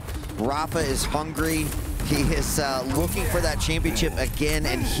before, RAPHA is hungry. He is looking for that championship again,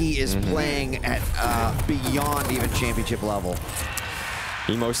 and he is playing at beyond even championship level.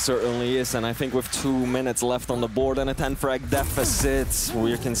 He most certainly is, and I think with 2 minutes left on the board and a 10 frag deficit,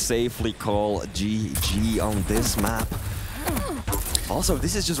 we can safely call GG on this map. Also,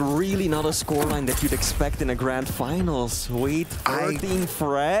 this is just really not a scoreline that you'd expect in a grand finals. Wait, 13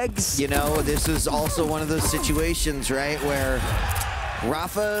 frags? You know, this is also one of those situations, right, where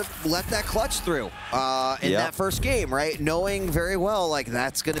RAPHA let that clutch through in that first game, right? Knowing very well, like,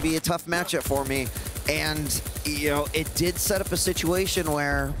 that's going to be a tough matchup for me. And, you know, it did set up a situation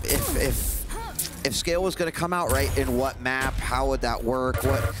where if Scale was going to come out right in what map, how would that work?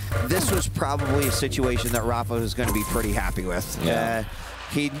 This was probably a situation that RAPHA was going to be pretty happy with. Yeah.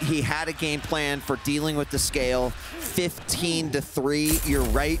 He had a game plan for dealing with the Scale. 15-3. You're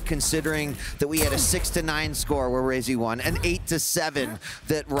right, considering that we had a 6-9 score where RAISY won, an 8-7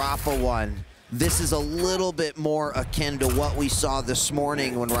 that RAPHA won. This is a little bit more akin to what we saw this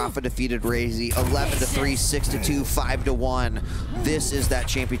morning when RAPHA defeated RAISY. 11-3, 6-2, 5-1. This is that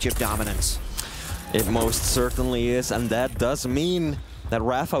championship dominance. It most certainly is, and that does mean that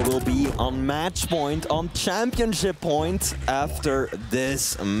RAPHA will be on match point, on championship point after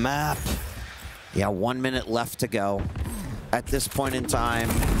this map. Yeah, 1 minute left to go. At this point in time,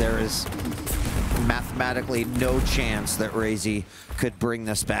 there is mathematically no chance that RAISY could bring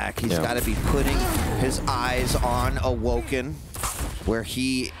this back. He's got to be putting his eyes on Awoken, where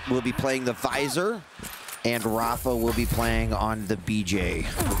he will be playing the Visor, and RAPHA will be playing on the BJ.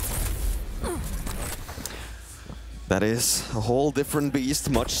 That is a whole different beast,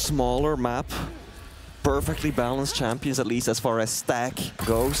 much smaller map. Perfectly balanced champions, at least as far as stack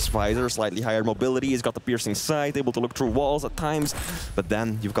goes. Visor, slightly higher mobility, he's got the piercing sight, able to look through walls at times. But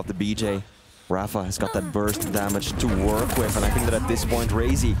then you've got the BJ. RAPHA has got that burst damage to work with, and I think that at this point,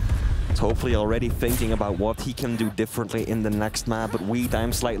 RAISY is hopefully already thinking about what he can do differently in the next map. But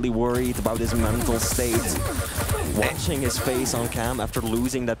I'm slightly worried about his mental state. Watching his face on cam after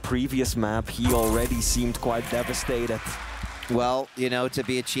losing that previous map, he already seemed quite devastated. Well, you know, to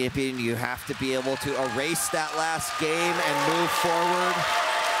be a champion, you have to be able to erase that last game and move forward.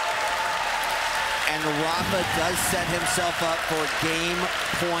 And RAPHA does set himself up for game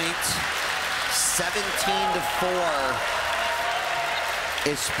point.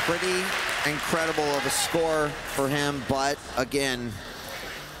 17-4 is pretty incredible of a score for him, but again,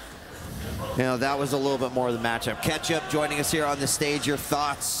 you know, that was a little bit more of the matchup. Ketchup joining us here on the stage. Your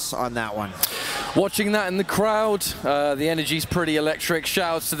thoughts on that one? Watching that in the crowd, the energy's pretty electric.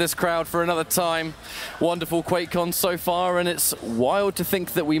 Shouts to this crowd for another time. Wonderful QuakeCon so far, and it's wild to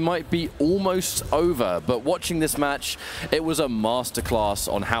think that we might be almost over. But watching this match, it was a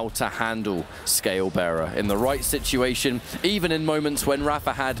masterclass on how to handle Scalebearer in the right situation, even in moments when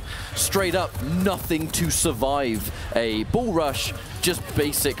RAPHA had straight up nothing to survive a bull rush. Just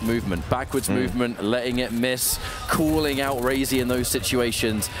basic movement, backwards movement, letting it miss, calling out RAISY in those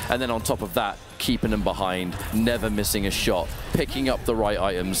situations, and then on top of that, keeping them behind, never missing a shot, picking up the right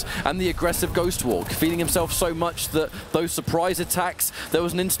items, and the aggressive ghost walk, feeding himself so much that those surprise attacks, there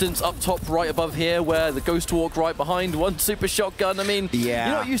was an instance up top right above here where the ghost walk right behind, one super shotgun. I mean, you're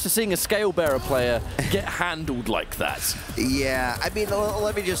not used to seeing a Scalebearer player get handled like that. Yeah, I mean,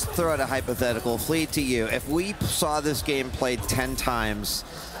 let me just throw out a hypothetical. Fleet to you, if we saw this game played 10 times,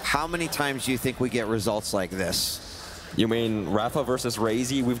 how many times do you think we get results like this? You mean RAPHA versus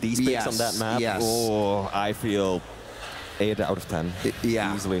RAISY with these picks on that map? Yes. Oh, I feel 8 out of 10.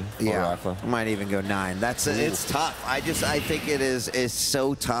 Yeah. Easily for RAPHA. Might even go 9. That's it's tough. I think it is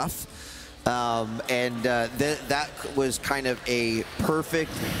so tough. That was kind of a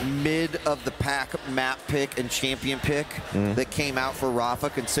perfect mid of the pack map pick and champion pick that came out for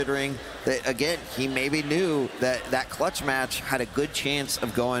RAPHA, considering that, again, he maybe knew that that clutch match had a good chance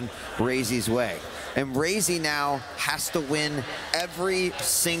of going RAISY's way. And RAISY now has to win every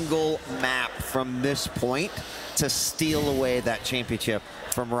single map from this point to steal away that championship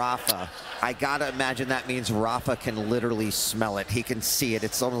from RAPHA. I gotta imagine that means RAPHA can literally smell it. He can see it.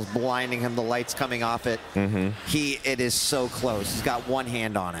 It's almost blinding him, the lights coming off it. It is so close. He's got one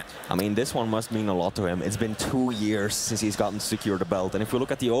hand on it. I mean, this one must mean a lot to him. It's been 2 years since he's gotten to secure the belt. And if we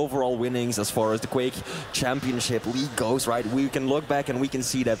look at the overall winnings as far as the Quake Championship League goes, right, we can look back and we can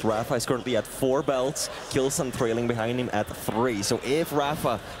see that RAPHA is currently at 4 belts, Killson trailing behind him at 3. So if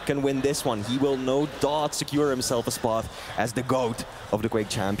RAPHA can win this one, he will no doubt secure himself a spot as the GOAT of the Quake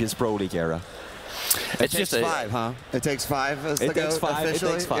Champions Pro League era. It takes 5, huh? It takes 5 as the GOAT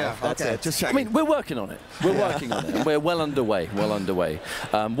officially? It takes 5. Yeah, That's it. Just checking. I mean, we're working on it. We're working on it. And we're well underway. Well underway.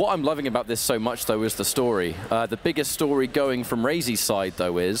 What I'm loving about this so much, though, is the story. The biggest story going from RAISY's side,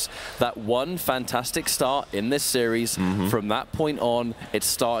 though, is that one fantastic start in this series. From that point on, it's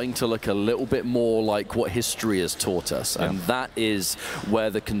starting to look a little bit more like what history has taught us. And that is where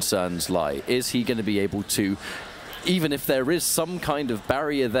the concerns lie. Is he going to be able to, even if there is some kind of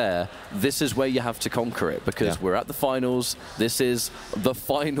barrier there, this is where you have to conquer it, because we're at the finals. This is the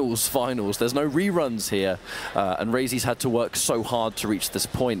finals. There's no reruns here, and RAISY's had to work so hard to reach this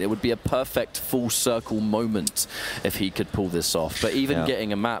point. It would be a perfect full circle moment if he could pull this off. But even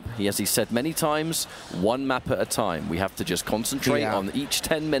getting a map, as he said many times, one map at a time. We have to just concentrate on each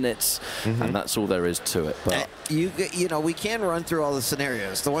 10 minutes, and that's all there is to it. But you know, we can run through all the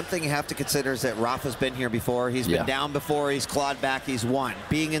scenarios. The one thing you have to consider is that RAPHA's been here before. He's been down before, he's clawed back, he's won.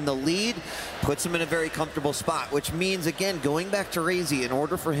 Being in the lead puts him in a very comfortable spot, which means, again, going back to RAISY, in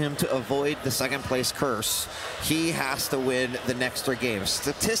order for him to avoid the second place curse, he has to win the next 3 games.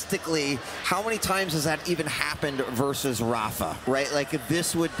 Statistically, how many times has that even happened versus RAPHA, right? Like,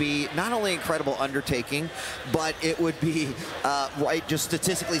 this would be not only an incredible undertaking, but it would be, right, just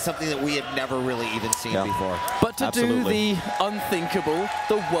statistically something that we had never really even seen before. But to do the unthinkable,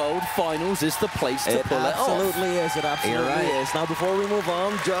 the World Finals is the place to pull it off. Absolutely is. It absolutely is. Now, before we move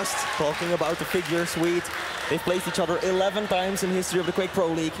on, just talking about the figure suite. They've placed each other 11 times in history of the Quake Pro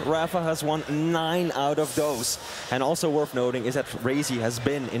League. RAPHA has won 9 out of those. And also worth noting is that RAISY has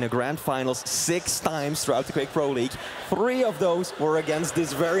been in a grand finals 6 times throughout the Quake Pro League. 3 of those were against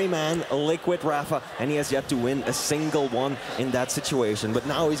this very man, Liquid RAPHA, and he has yet to win a single one in that situation. But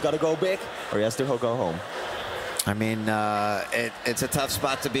now he's got to go big, or he has to go home. I mean, it's a tough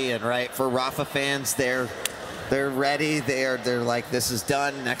spot to be in, right? For RAPHA fans, they're ready. They're like, this is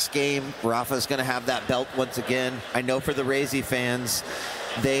done. Next game, RAPHA's going to have that belt once again. I know for the RAISY fans,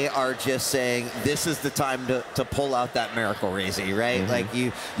 they are just saying this is the time to pull out that miracle RAISY, right? Like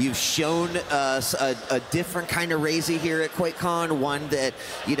you've shown us a different kind of RAISY here at QuakeCon, one that,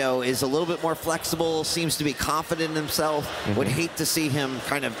 you know, is a little bit more flexible, seems to be confident in himself. Would hate to see him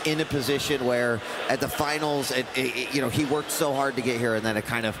kind of in a position where at the finals, you know, he worked so hard to get here and then it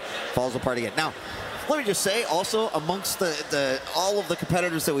kind of falls apart again. Now, let me just say, also, amongst all of the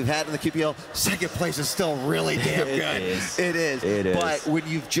competitors that we've had in the QPL, second place is still really damn good. It is. But when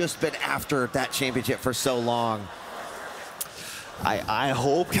you've just been after that championship for so long, I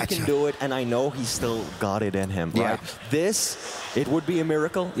hope he can do it, and I know he's still got it in him, right? This, it would be a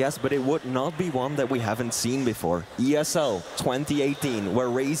miracle, yes, but it would not be one that we haven't seen before. ESL 2018, where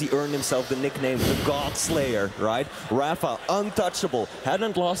RAISY earned himself the nickname the God Slayer, right? RAPHA, untouchable,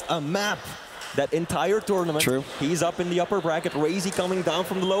 hadn't lost a map that entire tournament. True. He's up in the upper bracket. RAISY coming down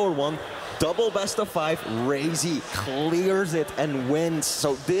from the lower one. Double best of 5. RAISY clears it and wins.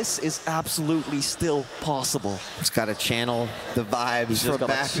 So this is absolutely still possible. He's got to channel the vibes from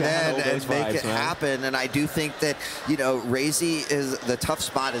back then and make it happen. And I do think that, you know, RAISY is the tough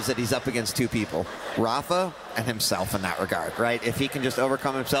spot is that he's up against 2 people, RAPHA and himself in that regard, right? If he can just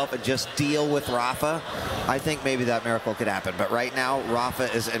overcome himself and just deal with RAPHA, I think maybe that miracle could happen. But right now,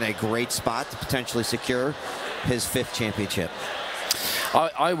 RAPHA is in a great spot to potentially secure his 5th championship.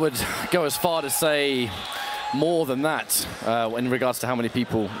 I would go as far to say more than that in regards to how many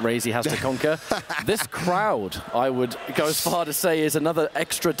people RAISY has to conquer. This crowd, I would go as far to say, is another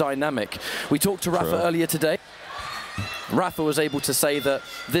extra dynamic. We talked to RAPHA earlier today. RAPHA was able to say that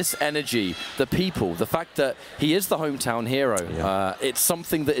this energy, the people, the fact that he is the hometown hero, it's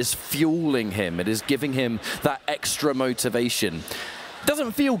something that is fueling him. It is giving him that extra motivation. It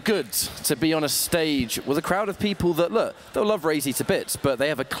doesn't feel good to be on a stage with a crowd of people that, look, they'll love RAISY to bits, but they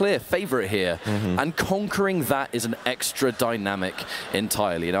have a clear favorite here. And conquering that is an extra dynamic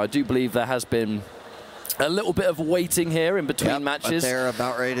entirely. Now, I do believe there has been a little bit of waiting here in between matches. But they're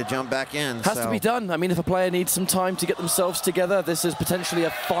about ready to jump back in. Has to be done. I mean, if a player needs some time to get themselves together, this is potentially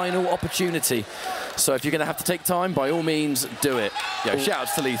a final opportunity. So if you're going to have to take time, by all means, do it. Yo,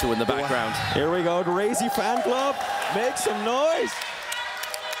 shouts to Lethal in the background. Here we go, the RAISY fan club. Make some noise.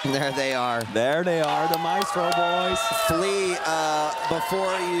 There they are. There they are, the Maestro boys. Flea,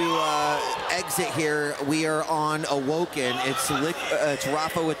 before you exit here, we are on Awoken. It's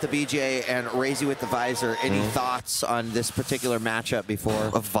RAPHA with the BJ and RAISY with the Visor. Any thoughts on this particular matchup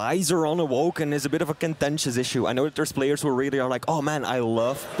before? A Visor on Awoken is a bit of a contentious issue. I know that there's players who really are like, oh man, I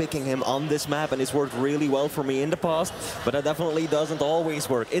love picking him on this map and it's worked really well for me in the past, but that definitely doesn't always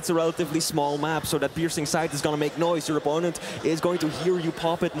work. It's a relatively small map, so that piercing sight is going to make noise. Your opponent is going to hear you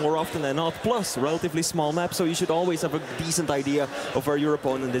pop it more often than not. Plus, relatively small map, so you should always have a decent idea of where your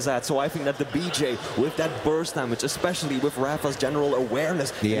opponent is at. So I think that the BJ, with that burst damage, especially with RAPHA's general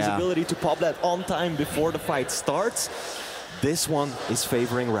awareness, his ability to pop that on time before the fight starts, this one is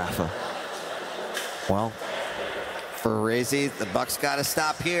favoring RAPHA. Well, for RAISY, the Buck's got to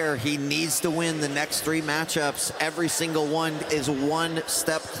stop here. He needs to win the next 3 matchups. Every single one is one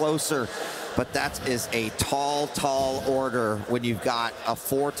step closer. But that is a tall, tall order when you've got a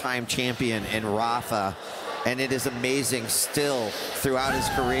 4-time champion in RAPHA. And it is amazing still throughout his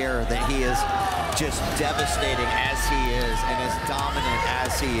career that he is just devastating as he is and as dominant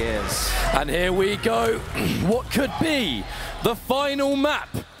as he is. And here we go. What could be the final map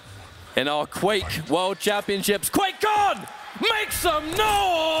in our Quake World Championships? QuakeCon, make some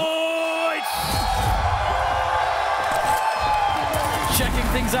noise! Checking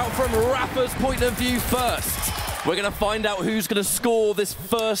things out from RAPHA's point of view first. We're going to find out who's going to score this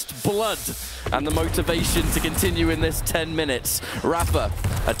first blood and the motivation to continue in this 10 minutes. RAPHA,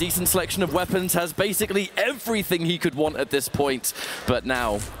 a decent selection of weapons, has basically everything he could want at this point. But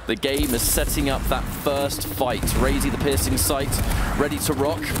now the game is setting up that first fight. RAISY, the piercing sight, ready to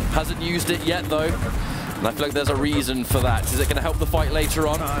rock. Hasn't used it yet, though. And I feel like there's a reason for that. Is it going to help the fight later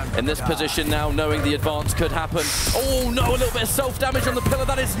on? In this position now, knowing the advance could happen. Oh no, a little bit of self-damage on the pillar.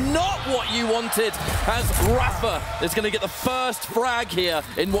 That is not what you wanted, as RAPHA is going to get the first frag here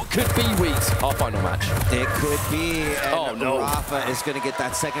in what could be Wheat, our final match. It could be, and oh, no. RAPHA is going to get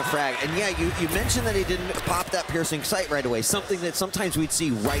that second frag. And yeah, you mentioned that he didn't pop that piercing sight right away, something that sometimes we'd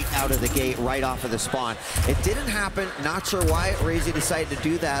see right out of the gate, right off of the spawn. It didn't happen, not sure why RAISY decided to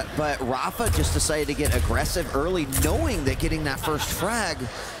do that, but RAPHA just decided to get aggressive early, knowing that getting that first frag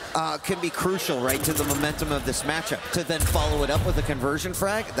can be crucial, right, to the momentum of this matchup. To then follow it up with a conversion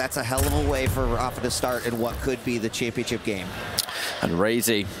frag, that's a hell of a way for RAPHA to start in what could be the championship game. And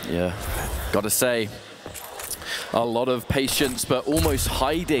RAISY, yeah, gotta say, a lot of patience, but almost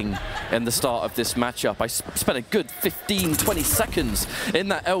hiding in the start of this matchup. I spent a good 15, 20 seconds in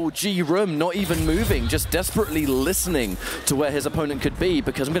that LG room, not even moving, just desperately listening to where his opponent could be,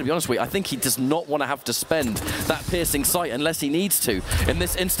 because I'm going to be honest with you, I think he does not want to have to spend that piercing sight unless he needs to. In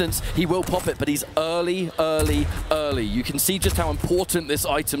this instance, he will pop it, but he's early, early, early. You can see just how important this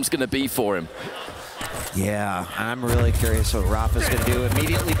item's going to be for him. Yeah, I'm really curious what RAPHA's going to do.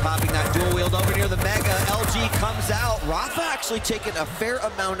 Immediately popping that dual wield over near the Mega. LG comes out. RAPHA actually taking a fair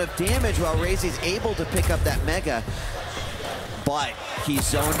amount of damage while RAISY's able to pick up that Mega. But he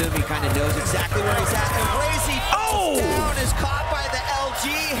zoned him. He kind of knows exactly where he's at. And RAISY falls down, is caught by the LG,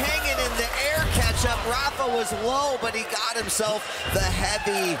 hanging in the air catch-up. RAPHA was low, but he got himself the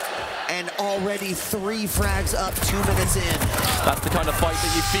heavy. and already 3 frags up 2 minutes in. That's the kind of fight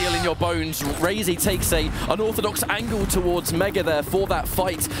that you feel in your bones. RAISY takes an unorthodox angle towards Mega there for that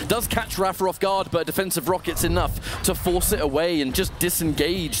fight. Does catch RAPHA off guard, but defensive rocket's enough to force it away and just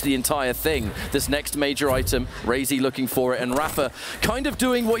disengage the entire thing. This next major item, RAISY looking for it, and RAPHA kind of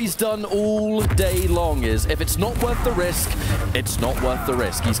doing what he's done all day long is, if it's not worth the risk, it's not worth the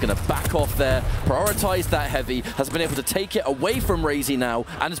risk. He's going to back off there, prioritize that heavy, has been able to take it away from RAISY now,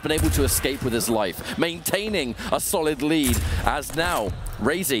 and has been able to escape with his life, maintaining a solid lead. As now,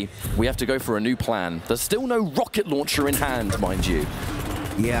 RAISY, we have to go for a new plan. There's still no rocket launcher in hand, mind you.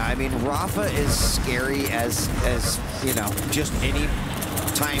 Yeah, I mean, RAPHA is scary as you know, just any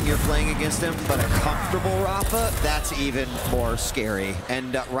time you're playing against him, but a comfortable RAPHA, that's even more scary.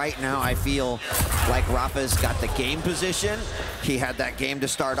 And right now, I feel like RAPHA's got the game position. He had that game to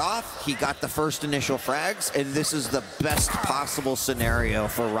start off. He got the first initial frags, and this is the best possible scenario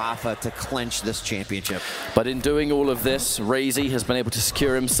for RAPHA to clinch this championship. But in doing all of this, RAISY has been able to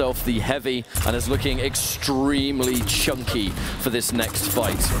secure himself the heavy and is looking extremely chunky for this next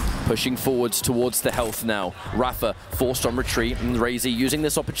fight. Pushing forwards towards the health now. RAPHA forced on retreat, and RAISY using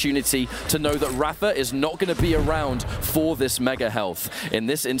this opportunity to know that RAPHA is not going to be around for this mega health. In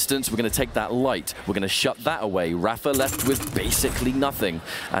this instance, we're going to take that light. We're going to shut that away. RAPHA left with basically nothing.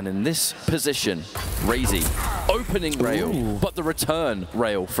 And in this position, RAISY opening rail, but the return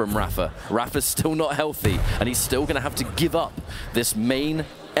rail from RAPHA. RAPHA's still not healthy, and he's still going to have to give up this main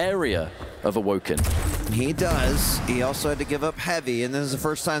area of Awoken. He does. He also had to give up heavy, and this is the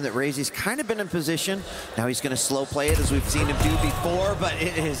first time that RAISY's kind of been in position. Now he's going to slow play it as we've seen him do before, but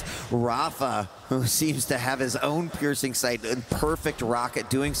it is RAPHA who seems to have his own piercing sight and perfect rocket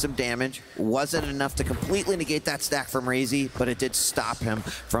doing some damage. Wasn't enough to completely negate that stack from RAISY, but it did stop him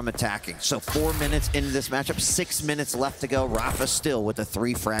from attacking. So 4 minutes into this matchup, 6 minutes left to go. RAPHA still with a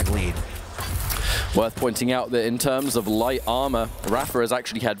 3-frag lead. Worth pointing out that in terms of light armor, RAPHA has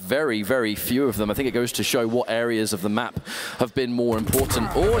actually had very, very few of them. I think it goes to show what areas of the map have been more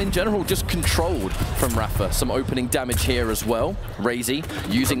important, or in general just controlled from RAPHA. Some opening damage here as well. RAISY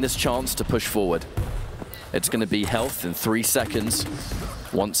using this chance to push forward. It's going to be health in 3 seconds.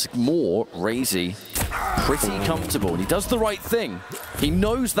 Once more, RAISY pretty comfortable, and he does the right thing. He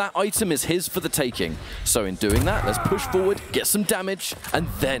knows that item is his for the taking. So in doing that, let's push forward, get some damage, and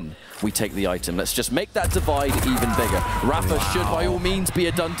then we take the item. Let's just make that divide even bigger. RAPHA should by all means be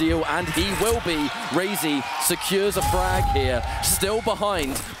a done deal, and he will be. RAISY secures a frag here, still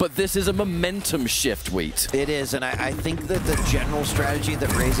behind, but this is a momentum shift, Wheat. It is, and I think that the general strategy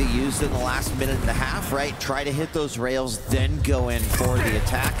that RAISY used in the last minute and a half, right? Try to hit those rails, then go in for the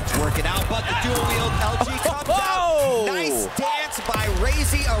attack. It's working out, but the dual wield LG comes out. Nice dance by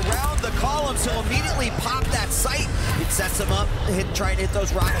RAISY around the columns. He'll immediately pop that sight. It sets him up, trying to hit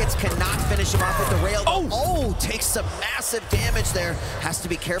those rockets. Cannot finish him off with the rail. Oh, takes some massive damage there. Has to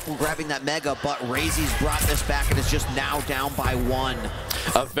be careful grabbing that mega, but RAISY's brought this back and is just now down by 1.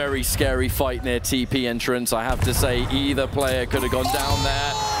 A very scary fight near TP entrance. I have to say, either player could have gone down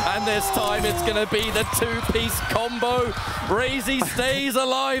there. And this time it's going to be the 2-piece combo. RAISY stays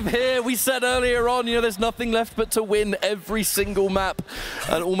alive here. We said earlier on, you know, there's nothing left but to win every single map.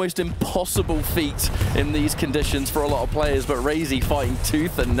 An almost impossible feat in these conditions for a lot of players, but RAISY fighting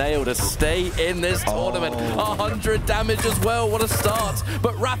tooth and nail to stay in this tournament. 100 damage as well, what a start.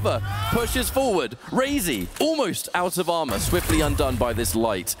 But RAPHA pushes forward. RAISY almost out of armor, swiftly undone by this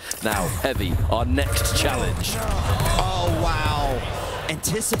light. Now, Heavy, our next challenge. Oh, wow.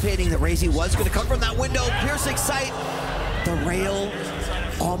 Anticipating that RAISY was going to come from that window, piercing sight. The rail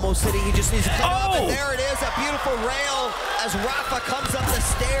almost hitting, he just needs to clean up, and there it is, a beautiful rail as RAPHA comes up the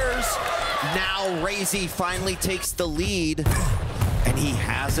stairs. Now RAISY finally takes the lead, and he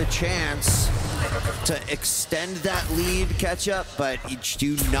has a chance to extend that lead, catch up, but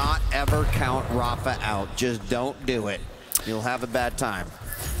do not ever count RAPHA out. Just don't do it. You'll have a bad time.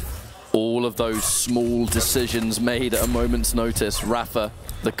 All of those small decisions made at a moment's notice. RAPHA,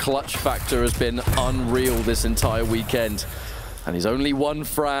 the clutch factor has been unreal this entire weekend. And he's only 1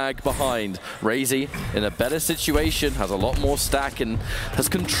 frag behind. RAISY in a better situation, has a lot more stack, and has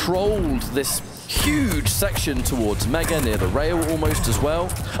controlled this huge section towards Mega near the rail almost as well.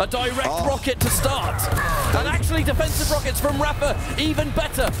 A direct rocket to start. And actually defensive rockets from RAPHA, even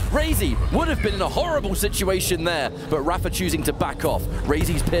better. RAISY would have been in a horrible situation there, but RAPHA choosing to back off.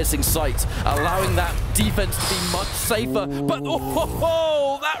 RAISY's piercing sight, allowing that defense to be much safer. But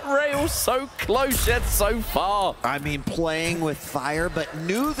that rail so close yet so far. I mean, playing with with fire, but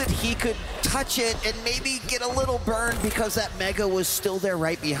knew that he could touch it and maybe get a little burn because that Mega was still there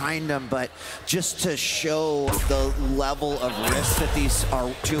right behind him. But just to show the level of risk that these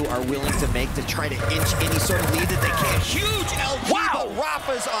two are willing to make to try to inch any sort of lead that they can. Huge LG, wow. But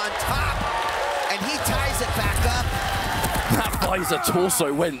RAPHA's on top, and he ties it back up. That visor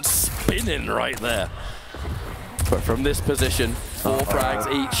torso went spinning right there. But from this position, 4 frags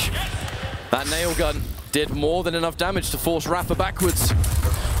each. That nail gun did more than enough damage to force RAPHA backwards.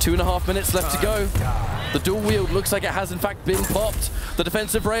 2.5 minutes left to go. The dual wield looks like it has in fact been popped. The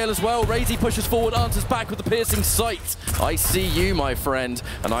defensive rail as well. RAISY pushes forward, answers back with the piercing sight. I see you, my friend,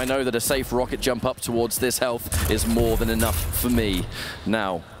 and I know that a safe rocket jump up towards this health is more than enough for me.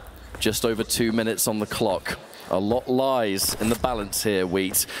 Now, just over 2 minutes on the clock. A lot lies in the balance here,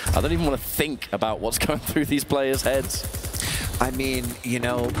 Wheat. I don't even want to think about what's going through these players' heads. I mean, you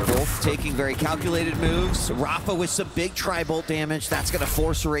know, both taking very calculated moves. RAPHA with some big tri-bolt damage. That's going to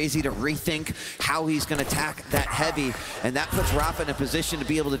force RAISY to rethink how he's going to attack that heavy. And that puts RAPHA in a position to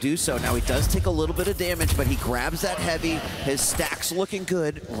be able to do so. Now, he does take a little bit of damage, but he grabs that heavy. His stack's looking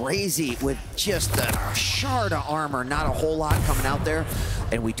good. RAISY with just a shard of armor. Not a whole lot coming out there.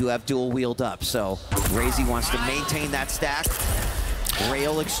 And we do have dual wield up. So RAISY wants to maintain that stack.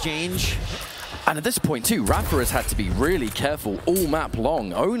 Rail exchange. And at this point too, RAPHA has had to be really careful all map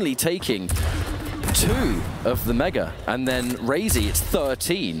long, only taking 2 of the Mega, and then RAISY, it's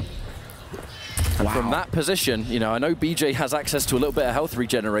 13. And from that position, you know, I know BJ has access to a little bit of health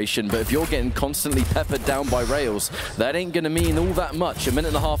regeneration, but if you're getting constantly peppered down by rails, that ain't gonna mean all that much. 1.5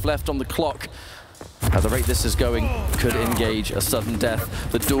 minutes left on the clock. At the rate this is going, could engage a sudden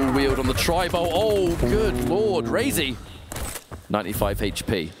death. The dual wield on the tri-bolt, oh good lord, RAISY, 95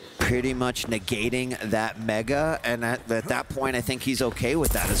 HP. Pretty much negating that Mega, and at that point I think he's okay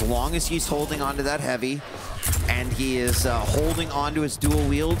with that. As long as he's holding onto that heavy and he is holding onto his dual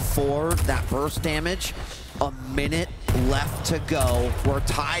wield for that burst damage. 1 minute left to go. We're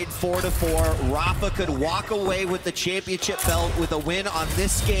tied 4-4. RAPHA could walk away with the championship belt with a win on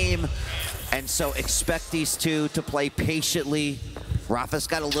this game, and so expect these two to play patiently. RAPHA's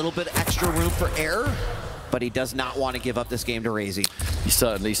got a little bit extra room for error, but he does not want to give up this game to RAISY. He's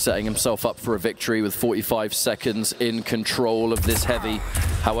certainly setting himself up for a victory with 45 seconds in control of this heavy.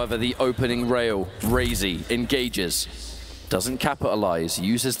 However, the opening rail, RAISY engages, doesn't capitalize,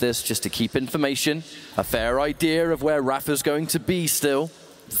 uses this just to keep information, a fair idea of where RAPHA's going to be still.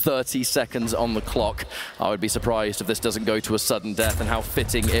 30 seconds on the clock. I would be surprised if this doesn't go to a sudden death, and how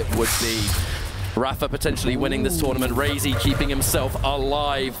fitting it would be. RAPHA potentially winning this tournament, RAISY keeping himself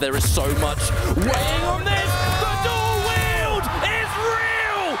alive. There is so much weighing on this. The dual wield is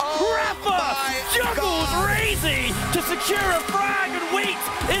real! RAPHA juggles RAISY to secure a frag, and Wheat,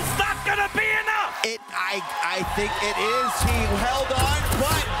 is that gonna be enough? I think it is. He held on,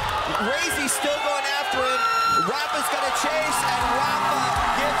 but RAISY's still going after him. RAPHA's gonna chase, and RAPHA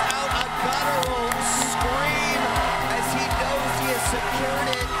gives out a guttural scream as he knows he has secured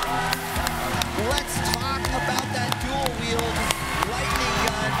it. Let's talk about that dual wield lightning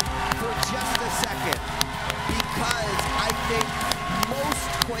gun for just a second, because I think most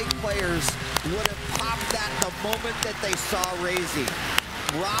Quake players would have popped that the moment that they saw RAISY.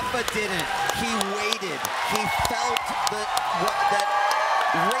 RAPHA didn't. He waited. He felt that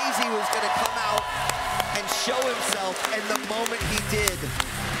RAISY was going to come out and show himself, and the moment he did,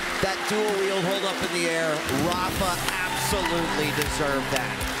 that dual wield hold up in the air, RAPHA absolutely deserved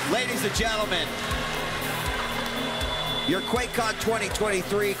that. Ladies and gentlemen, your QuakeCon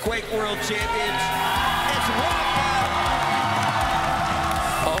 2023 Quake World Champions, it's RAPHA!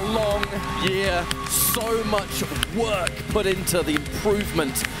 A long year, so much work put into the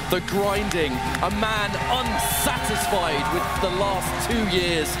improvement, the grinding, a man unsatisfied with the last 2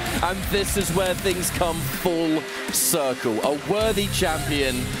 years, and this is where things come full circle. A worthy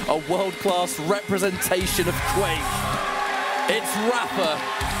champion, a world-class representation of Quake. It's RAPHA,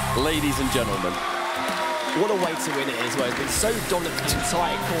 ladies and gentlemen. What a way to win it as well. He's been so dominant the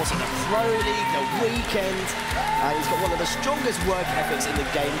entire course of the Pro League, the weekend. He's got one of the strongest work ethics in the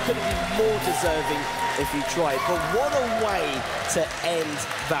game. Couldn't be more deserving if he tried. But what a way to end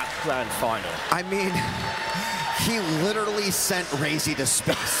that grand final. I mean, he literally sent RAISY to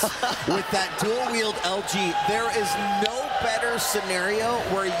space with that dual wield LG. There is no better scenario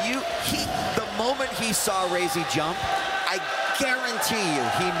where the moment he saw RAISY jump, I guarantee you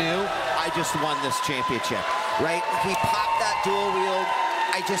he knew, I just won this championship, right? He popped that dual wield.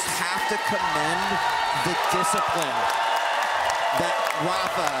 I just have to commend the discipline that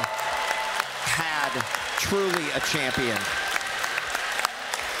RAPHA had. Truly a champion.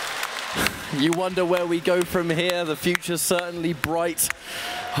 You wonder where we go from here. The future's certainly bright.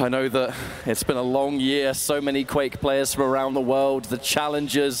 I know that it's been a long year. So many Quake players from around the world. The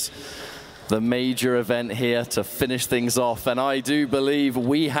challengers, the major event here to finish things off. And I do believe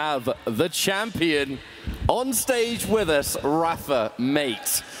we have the champion on stage with us, RAPHA,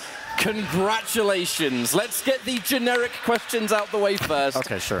 mate. Congratulations. Let's get the generic questions out the way first.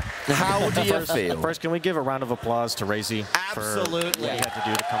 Okay, sure. How do you feel? First, can we give a round of applause to RAISY for what he had to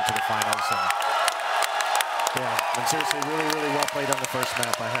do to come to the finals? And seriously, really, really well played on the first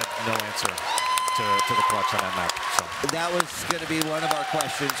map. I had no answer to the clutch on that map. So. That was going to be one of our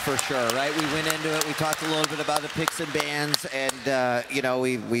questions for sure, right? We went into it, we talked a little bit about the picks and bans, and, you know,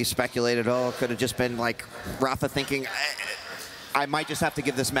 we speculated, oh, it could have just been like RAPHA thinking, I might just have to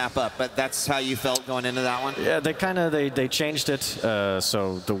give this map up, but that's how you felt going into that one? Yeah, they changed it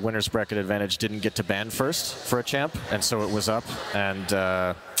so the winner's bracket advantage didn't get to ban first for a champ, and so it was up, and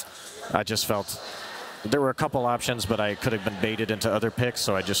I just felt there were a couple options, but I could have been baited into other picks,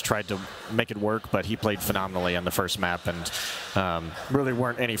 so I just tried to make it work, but he played phenomenally on the first map, and really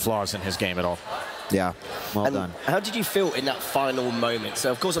weren't any flaws in his game at all. Yeah, well done. How did you feel in that final moment?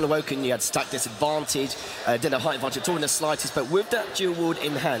 So, of course, on Awoken, you had stack disadvantage, didn't have height advantage at all in the slightest, but with that dual wield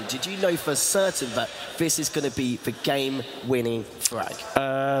in hand, did you know for certain that this is going to be the game-winning frag?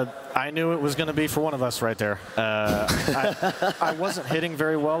 I knew it was going to be for one of us right there. I wasn't hitting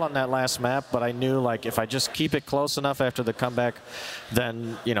very well on that last map, but I knew, like, if I just keep it close enough after the comeback,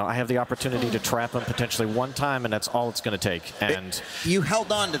 then, you know, I have the opportunity to trap him potentially one time, and that's all it's going to take. And you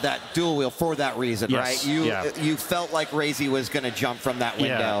held on to that dual wheel for that reason, yes, right? You felt like RAISY was going to jump from that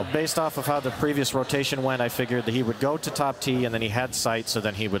window. Yeah, based off of how the previous rotation went, I figured that he would go to top T, and then he had sight, so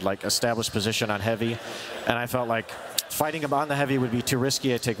then he would, like, establish position on heavy. And I felt like fighting him on the heavy would be too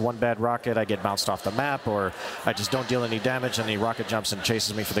risky. I take one bad rocket, I get bounced off the map, or I just don't deal any damage, and he rocket jumps and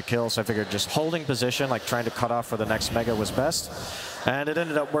chases me for the kill. So I figured just holding position, like trying to cut off for the next mega, was best. And it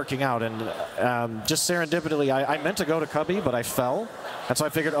ended up working out. And just serendipitously, I meant to go to Cubby, but I fell. And so I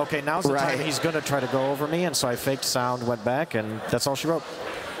figured, okay, now's the time he's going to try to go over me. And so I faked sound, went back, and that's all she wrote.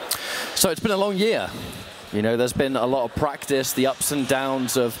 So it's been a long year. You know, there's been a lot of practice, the ups and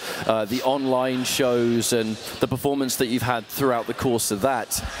downs of the online shows and the performance that you've had throughout the course of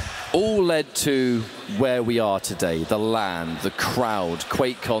that, all led to where we are today, the LAN, the crowd,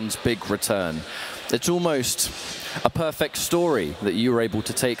 QuakeCon's big return. It's almost a perfect story that you were able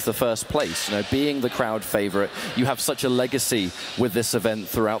to take the first place. You know, being the crowd favorite, you have such a legacy with this event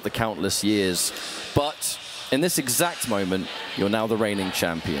throughout the countless years. But in this exact moment, you're now the reigning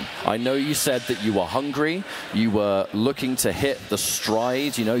champion. I know you said that you were hungry, you were looking to hit the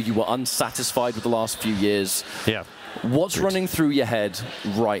stride, you know, you were unsatisfied with the last few years. Yeah. What's running through your head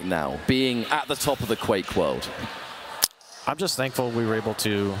right now, being at the top of the Quake world? I'm just thankful we were able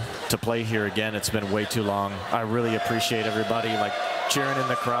to play here again. It's been way too long. I really appreciate everybody, like, cheering in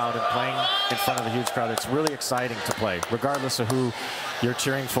the crowd and playing in front of a huge crowd. It's really exciting to play, regardless of who you're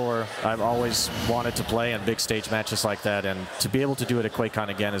cheering for. I've always wanted to play in big stage matches like that, and to be able to do it at QuakeCon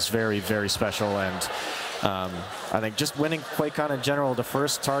again is very, very special. And I think just winning QuakeCon in general, the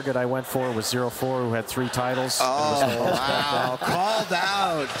first target I went for was 0-4, who had 3 titles. Oh, wow. Called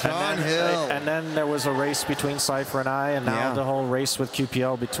out. John Hill. And then there was a race between Cypher and I, and now the whole race with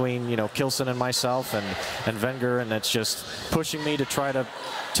QPL between, you know, Kilson and myself and Wenger, and it's just pushing me to try to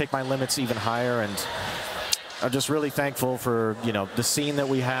take my limits even higher. And I'm just really thankful for, you know, the scene that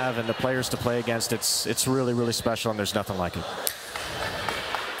we have and the players to play against. It's really, really special, and there's nothing like it.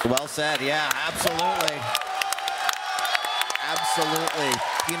 Well said. Yeah, absolutely. Absolutely.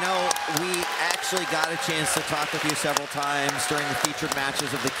 You know, we actually got a chance to talk with you several times during the featured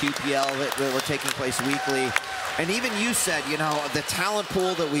matches of the QPL that were taking place weekly. And even you said, you know, the talent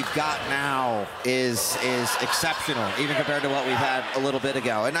pool that we've got now is exceptional, even compared to what we've had a little bit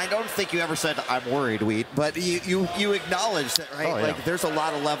ago. And I don't think you ever said, I'm worried, Wheat, but you acknowledged that, right? Oh, yeah. Like, there's a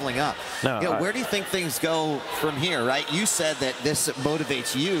lot of leveling up. No, you know, where do you think things go from here, right? You said that this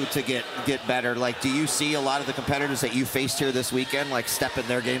motivates you to get better. Like, do you see a lot of the competitors that you faced here this weekend, like, stepping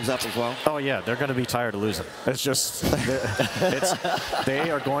their games up as well? Oh, yeah. They're going to be tired of losing. It's just,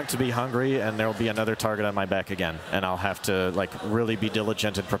 they are going to be hungry, and there will be another target on my back again. And I'll have to, like, really be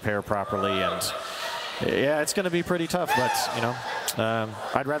diligent and prepare properly. And yeah, it's going to be pretty tough, but, you know,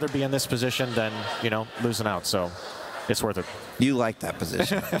 I'd rather be in this position than, you know, losing out. So it's worth it. You like that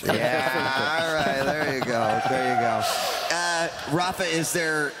position. Yeah, all right, there you go. There you go. RAPHA, is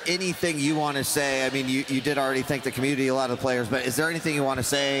there anything you want to say? I mean, you did already thank the community, a lot of the players, but is there anything you want to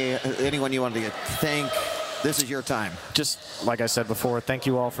say, anyone you want to thank? This is your time. Just like I said before, thank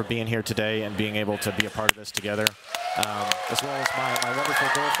you all for being here today and being able to be a part of this together, as well as my wonderful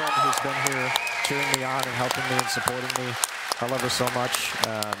girlfriend who's been here cheering me on and helping me and supporting me. I love her so much.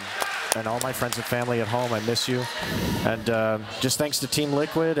 And all my friends and family at home, I miss you. And just thanks to Team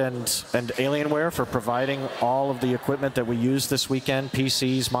Liquid and Alienware for providing all of the equipment that we used this weekend,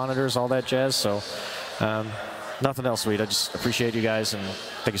 PCs, monitors, all that jazz. So nothing else, sweet. I just appreciate you guys, and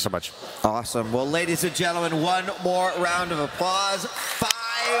thank you so much. Awesome. Well, ladies and gentlemen, one more round of applause. 5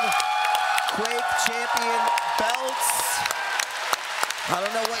 Quake champion belts. I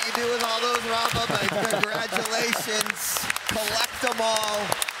don't know what you do with all those, Rafa, but congratulations. Collect them all.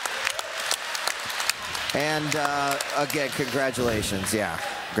 And again, congratulations. Yeah,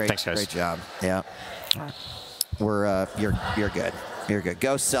 great. Thanks, guys. Great job. Yeah, you're good. You're good.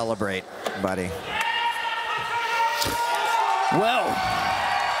 Go celebrate, buddy. Well,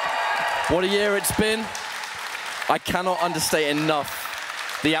 what a year it's been. I cannot understate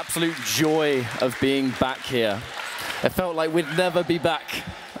enough the absolute joy of being back here. It felt like we'd never be back.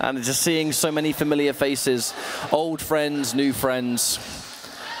 And just seeing so many familiar faces, old friends, new friends.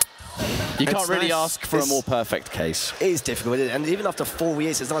 You can't really ask for a more perfect case. It is difficult, isn't it? And even after 4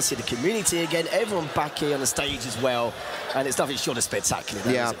 years, it's nice to see the community again, everyone back here on the stage as well. And it's nothing short of spectacular,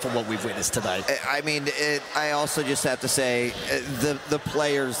 yeah, from what we've witnessed today. I mean, I also just have to say, the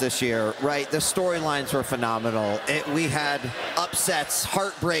players this year, right? The storylines were phenomenal. We had upsets,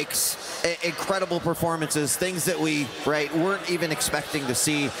 heartbreaks, incredible performances, things that we, right, weren't even expecting to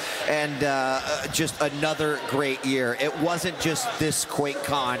see. And just another great year. It wasn't just this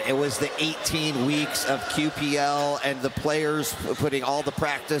QuakeCon. It was the 18 weeks of QPL and the players putting all the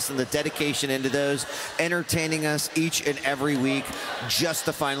practice and the dedication into those, entertaining us each and every week just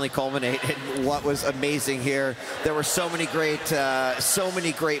to finally culminate in what was amazing here. There were so many great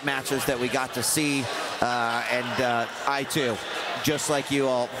matches that we got to see, and I too, just like you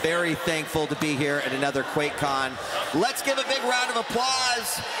all, very thankful to be here at another QuakeCon. Let's give a big round of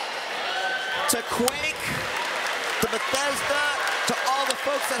applause to Quake, to Bethesda, to all the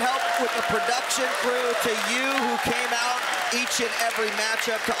folks that helped with the production crew, to you who came out each and every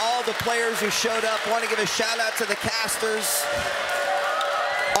matchup, to all the players who showed up. Want to give a shout out to the casters,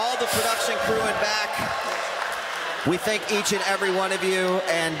 all the production crew and back. We thank each and every one of you.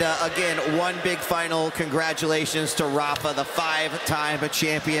 And again, one big final congratulations to RAPHA, the 5-time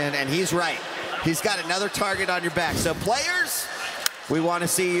champion. And he's right. He's got another target on your back. So players, we want to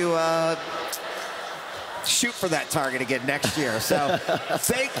see you shoot for that target again next year. So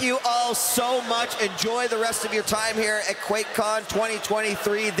thank you all so much. Enjoy the rest of your time here at QuakeCon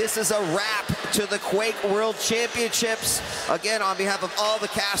 2023. This is a wrap to the Quake World Championships. Again, on behalf of all the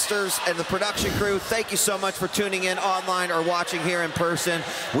casters and the production crew, thank you so much for tuning in online or watching here in person.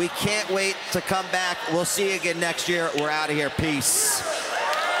 We can't wait to come back. We'll see you again next year. We're out of here. Peace.